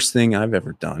worst thing I've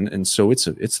ever done. And so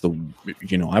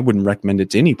I wouldn't recommend it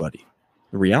to anybody.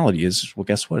 The reality is, well,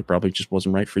 guess what? It probably just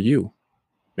wasn't right for you.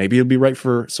 Maybe it'll be right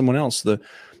for someone else. The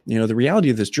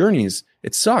reality of this journey is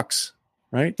it sucks,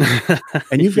 right?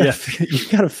 And you've got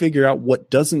to figure out what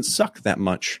doesn't suck that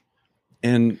much.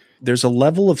 And there's a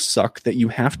level of suck that you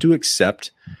have to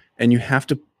accept, and you have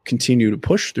to continue to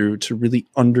push through to really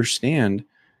understand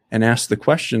and ask the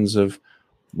questions of,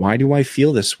 why do I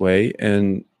feel this way?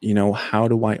 And, how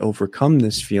do I overcome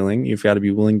this feeling? You've got to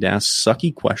be willing to ask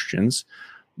sucky questions.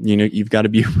 You've got to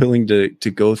be willing to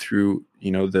go through,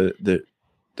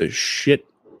 the shit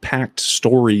packed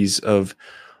stories of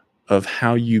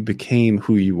how you became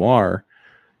who you are,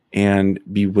 and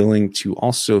be willing to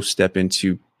also step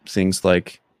into things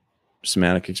like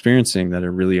somatic experiencing that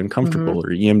are really uncomfortable, or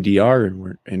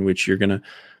EMDR, in which you're going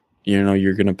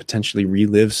to potentially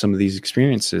relive some of these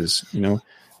experiences.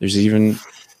 There's even,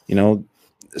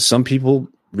 some people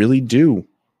really do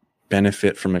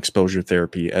benefit from exposure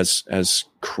therapy, as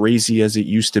crazy as it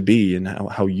used to be, and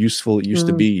how useful it used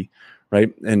to be.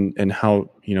 Right. And how,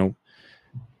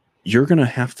 you're going to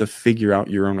have to figure out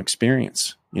your own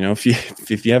experience. If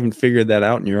you haven't figured that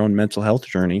out in your own mental health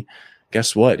journey,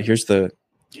 guess what? Here's the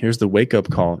wake up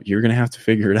call. You're going to have to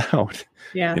figure it out.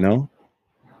 Yeah.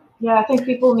 Yeah. I think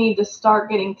people need to start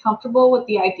getting comfortable with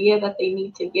the idea that they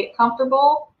need to get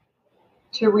comfortable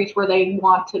to reach where they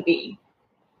want to be.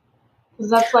 Because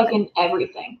that's like in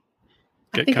everything.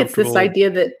 I think it's this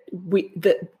idea that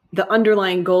the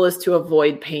underlying goal is to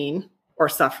avoid pain or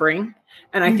suffering.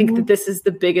 And I think that this is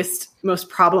the biggest, most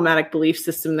problematic belief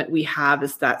system that we have,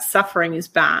 is that suffering is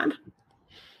bad.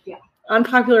 Yeah.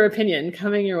 Unpopular opinion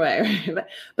coming your way.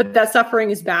 But that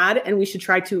suffering is bad, and we should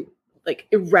try to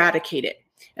eradicate it.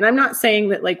 And I'm not saying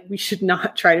that we should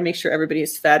not try to make sure everybody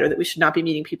is fed, or that we should not be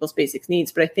meeting people's basic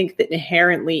needs. But I think that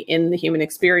inherently in the human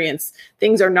experience,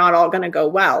 things are not all going to go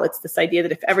well. It's this idea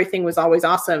that if everything was always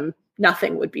awesome,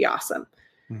 nothing would be awesome.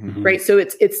 Right. So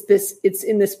it's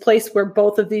in this place where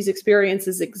both of these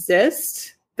experiences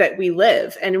exist that we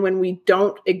live. And when we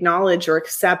don't acknowledge or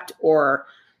accept or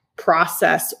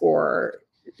process or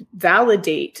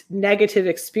validate negative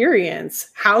experience,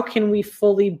 how can we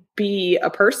fully be a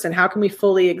person? How can we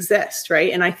fully exist?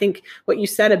 Right. And I think what you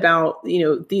said about,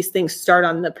 these things start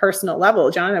on the personal level.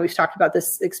 John and I, we've talked about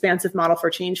this expansive model for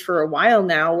change for a while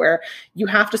now, where you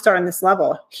have to start on this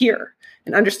level here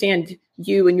and understand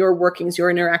you and your workings,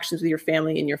 your interactions with your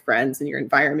family and your friends and your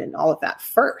environment and all of that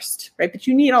first, right? But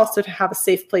you need also to have a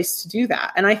safe place to do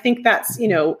that. And I think that's,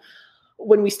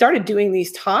 when we started doing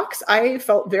these talks, I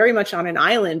felt very much on an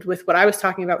island with what I was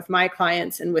talking about with my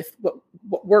clients, and with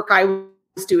what work I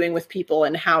was doing with people,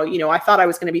 and how, I thought I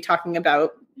was going to be talking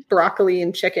about broccoli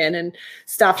and chicken and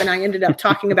stuff. And I ended up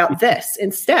talking about this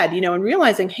instead, and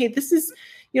realizing, hey, this is,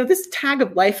 this tag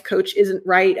of life coach isn't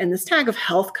right. And this tag of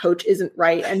health coach isn't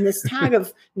right. And this tag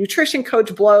of nutrition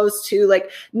coach blows too.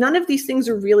 None of these things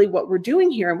are really what we're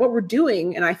doing here. And what we're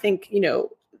doing, and I think,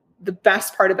 the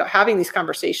best part about having these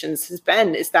conversations is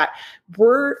that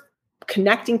we're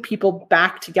connecting people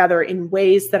back together in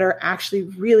ways that are actually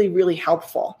really, really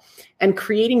helpful, and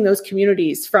creating those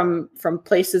communities from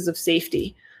places of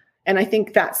safety. And I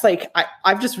think that's like,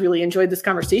 I've just really enjoyed this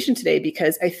conversation today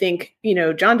because I think,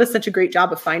 John does such a great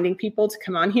job of finding people to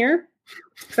come on here,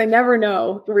 because I never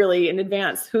know really in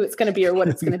advance who it's going to be or what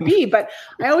it's going to be. But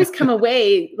I always come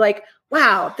away like,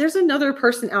 wow, there's another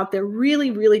person out there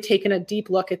really, really taking a deep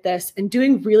look at this and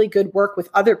doing really good work with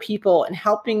other people and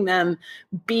helping them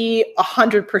be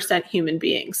 100% human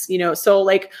beings, So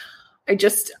like, I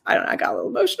don't know, I got a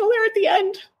little emotional there at the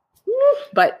end,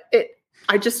 but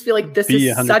I just feel like this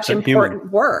is such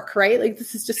important work, right? Like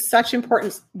this is just such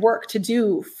important work to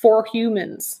do for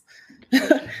humans.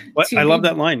 I love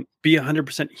that line, be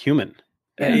 100% human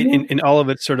in all of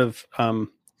its sort of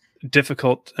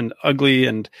difficult and ugly.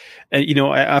 And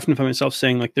I often find myself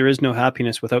saying like, there is no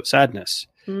happiness without sadness.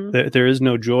 There is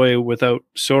no joy without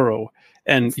sorrow.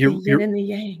 And it's the yin and the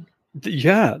yang.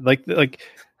 Yeah. Like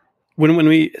when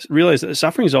we realize that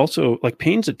suffering is also like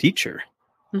pain's a teacher.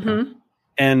 Mm-hmm.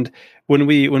 And when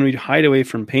we hide away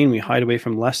from pain, we hide away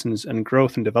from lessons and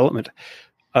growth and development.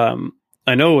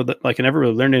 I know that like I never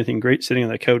really learned anything great sitting on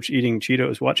the couch eating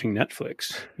Cheetos, watching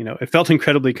Netflix. It felt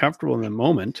incredibly comfortable in the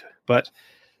moment, but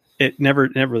it never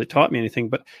really taught me anything.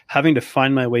 But having to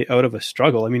find my way out of a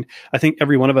struggle. I mean, I think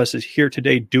every one of us is here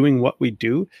today doing what we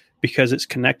do because it's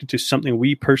connected to something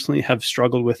we personally have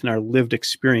struggled with in our lived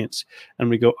experience. And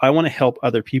we go, I want to help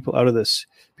other people out of this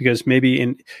because maybe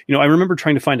I remember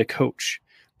trying to find a coach.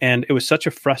 And it was such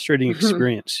a frustrating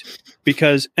experience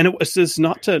because, and it was just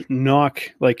not to knock,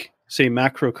 like, say,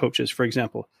 macro coaches, for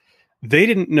example. They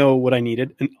didn't know what I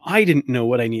needed, and I didn't know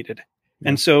what I needed. Yeah.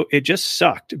 And so it just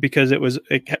sucked because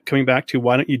it kept coming back to,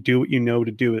 why don't you do what you know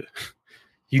to do it?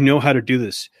 You know how to do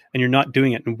this, and you're not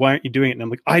doing it. And why aren't you doing it? And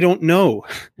I'm like, I don't know.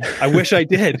 I wish I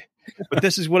did. But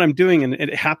this is what I'm doing, and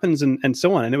it happens, and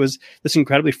so on. And it was this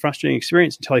incredibly frustrating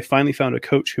experience until I finally found a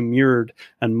coach who mirrored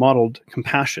and modeled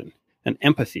compassion and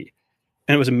empathy.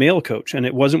 And it was a male coach, and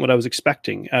it wasn't what I was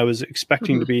expecting. I was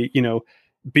expecting to be,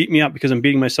 beat me up because I'm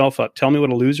beating myself up. Tell me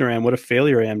what a loser I am, what a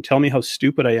failure I am. Tell me how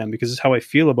stupid I am because it's how I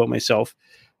feel about myself.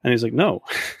 And he's like, no,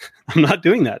 I'm not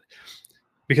doing that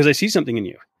because I see something in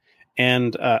you.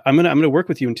 And I'm going to work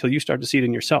with you until you start to see it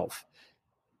in yourself.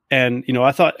 And,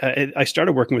 I thought I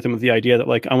started working with him with the idea that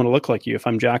like, I want to look like you. If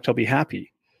I'm jacked, I'll be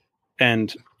happy.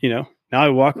 And, now I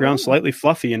walk around slightly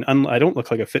fluffy and I don't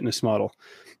look like a fitness model.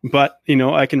 But,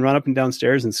 I can run up and down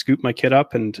stairs and scoop my kid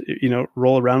up and,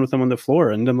 roll around with them on the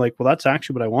floor. And I'm like, well, that's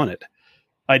actually what I wanted.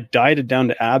 I dieted down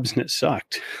to abs and it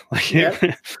sucked. Like, yep.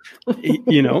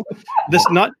 This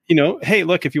not, hey,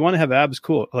 look, if you want to have abs,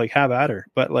 cool. Like, have at her.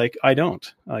 But like, I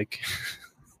don't like.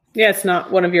 Yeah, it's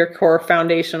not one of your core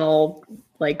foundational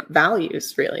like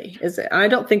values, really, is it? And I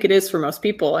don't think it is for most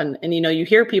people. And you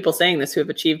hear people saying this who have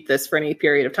achieved this for any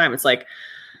period of time. It's like,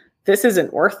 this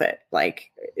isn't worth it.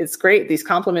 Like, it's great. These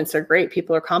compliments are great.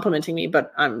 People are complimenting me,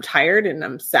 but I'm tired and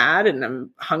I'm sad and I'm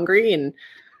hungry and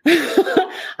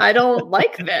I don't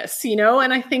like this,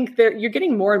 and I think that you're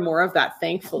getting more and more of that,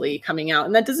 thankfully, coming out.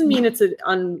 And that doesn't mean it's an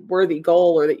unworthy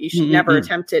goal or that you should never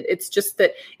attempt it. It's just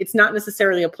that it's not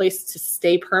necessarily a place to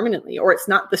stay permanently, or it's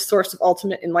not the source of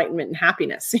ultimate enlightenment and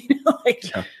happiness.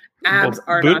 Abs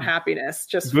are not happiness.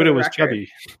 Just Buddha was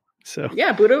chubby. So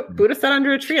yeah, Buddha sat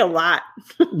under a tree a lot.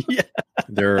 Yeah.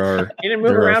 He didn't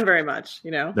move around very much,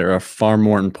 There are far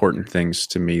more important things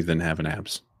to me than having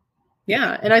abs.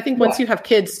 Yeah. And I think once you have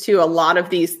kids too, a lot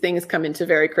of these things come into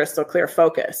very crystal clear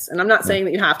focus. And I'm not saying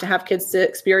that you have to have kids to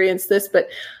experience this, but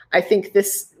I think the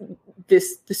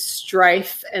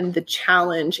strife and the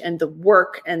challenge and the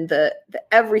work and the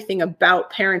everything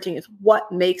about parenting is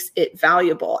what makes it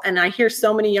valuable. And I hear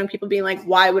so many young people being like,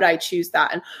 why would I choose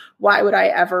that? And why would I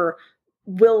ever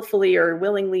willfully or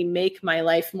willingly make my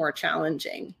life more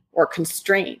challenging or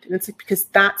constrained? And it's like, because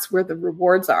that's where the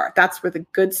rewards are. That's where the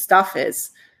good stuff is.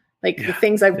 Like the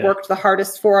things I've worked the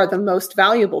hardest for are the most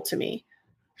valuable to me.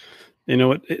 You know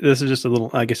what? This is just a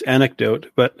little, I guess, anecdote,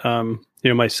 but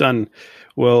my son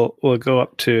will go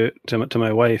up to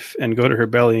my wife and go to her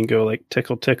belly and go like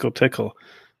tickle, tickle, tickle,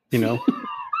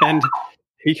 and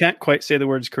he can't quite say the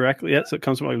words correctly yet, so it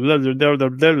comes from like blah, blah, blah, blah,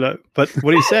 blah, blah. But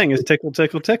what he's saying is tickle,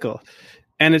 tickle, tickle,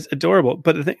 and it's adorable.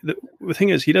 But the thing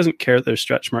is, he doesn't care that there's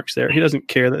stretch marks there. He doesn't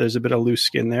care that there's a bit of loose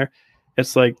skin there.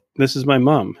 It's like, this is my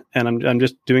mom, and I'm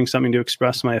just doing something to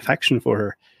express my affection for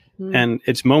her. And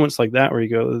it's moments like that where you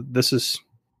go, this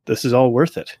is all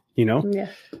worth it, Yeah.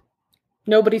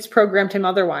 Nobody's programmed him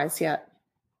otherwise yet.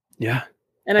 Yeah.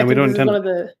 And I think this is one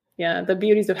of the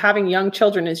beauties of having young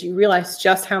children is you realize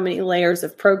just how many layers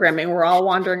of programming we're all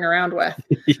wandering around with.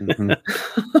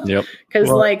 Yep.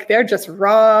 Because they're just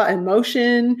raw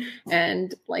emotion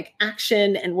and like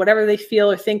action and whatever they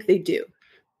feel or think they do.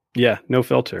 Yeah, no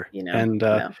filter.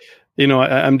 No.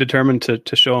 I'm determined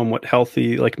to show him what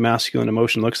healthy, like masculine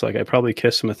emotion looks like. I probably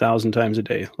kiss him 1,000 times a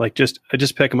day. Like I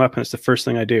just pick him up and it's the first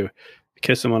thing I do.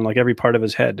 Kiss him on like every part of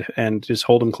his head and just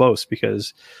hold him close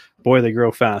because boy, they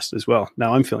grow fast as well.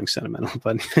 Now I'm feeling sentimental,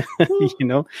 but I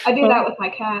do that with my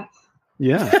cats.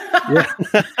 Yeah.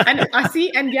 And I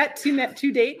see, and yet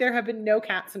to date, there have been no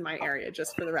cats in my area,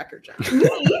 just for the record, John. Me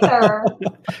either.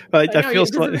 I feel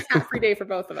this is a cat-free day for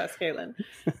both of us, Caitlin.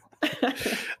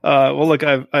 Well, look,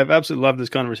 I've absolutely loved this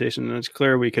conversation, and it's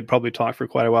clear we could probably talk for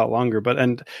quite a while longer.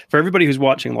 And for everybody who's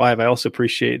watching live, I also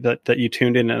appreciate that you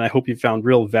tuned in, and I hope you found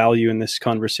real value in this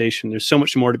conversation. There's so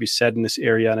much more to be said in this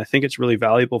area, and I think it's really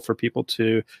valuable for people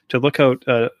to look out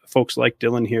folks like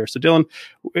Dylan here. So, Dylan,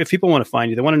 if people want to find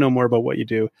you, they want to know more about what you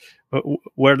do.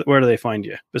 Where do they find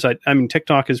you?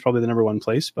 TikTok is probably the number one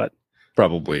place, but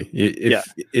probably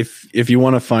if you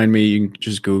want to find me, you can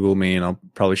just Google me, and I'll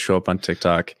probably show up on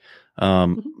TikTok.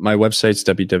 My website's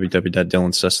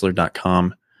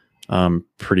www.dylansessler.com.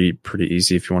 Pretty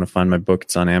easy. If you want to find my book,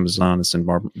 it's on Amazon. It's in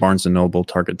Barnes & Noble,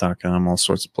 Target.com, all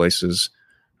sorts of places.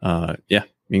 You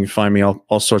can find me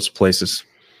all sorts of places.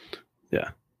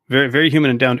 Yeah. Very, very human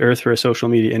and down to earth for a social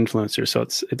media influencer. So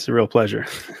it's a real pleasure.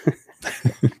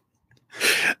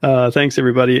 Thanks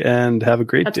everybody and have a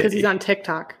great day. That's because he's on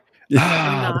TikTok.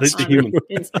 That's on human.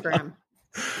 Instagram.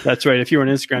 That's right. If you were on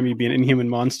Instagram, you'd be an inhuman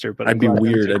monster. But I'd be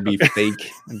weird. I'd be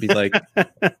fake. I'd be like, I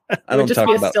don't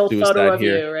talk about suicide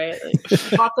here. You, right?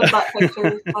 Lots of butt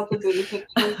pictures, lots of booty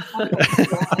pictures.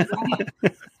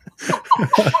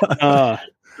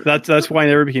 That's why I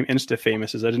never became Insta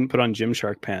famous. Is I didn't put on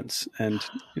Gymshark pants, and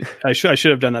I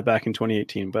should have done that back in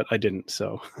 2018, but I didn't.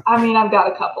 So I've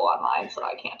got a couple on mine, so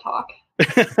I can't talk.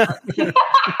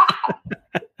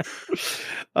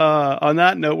 On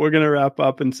that note, we're going to wrap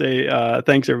up and say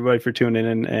thanks everybody for tuning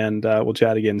in, and we'll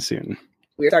chat again soon.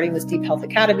 We're starting this Deep Health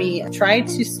Academy, trying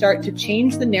to start to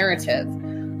change the narrative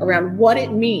around what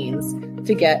it means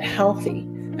to get healthy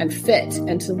and fit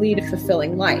and to lead a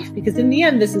fulfilling life. Because in the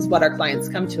end, this is what our clients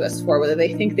come to us for, whether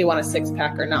they think they want a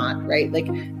six-pack or not, right? Like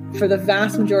for the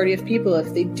vast majority of people,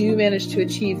 if they do manage to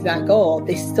achieve that goal,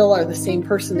 they still are the same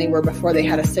person they were before they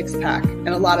had a six-pack. And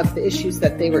a lot of the issues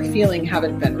that they were feeling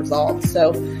haven't been resolved.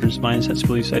 So there's mindsets,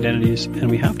 beliefs, identities,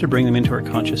 and we have to bring them into our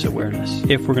conscious awareness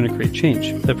if we're going to create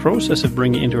change. The process of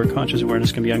bringing it into our conscious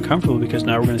awareness can be uncomfortable because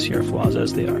now we're going to see our flaws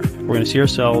as they are. We're going to see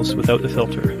ourselves without the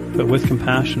filter. But with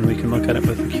compassion, we can look at it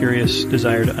with a curious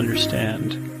desire to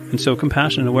understand. And so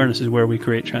compassion and awareness is where we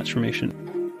create transformation.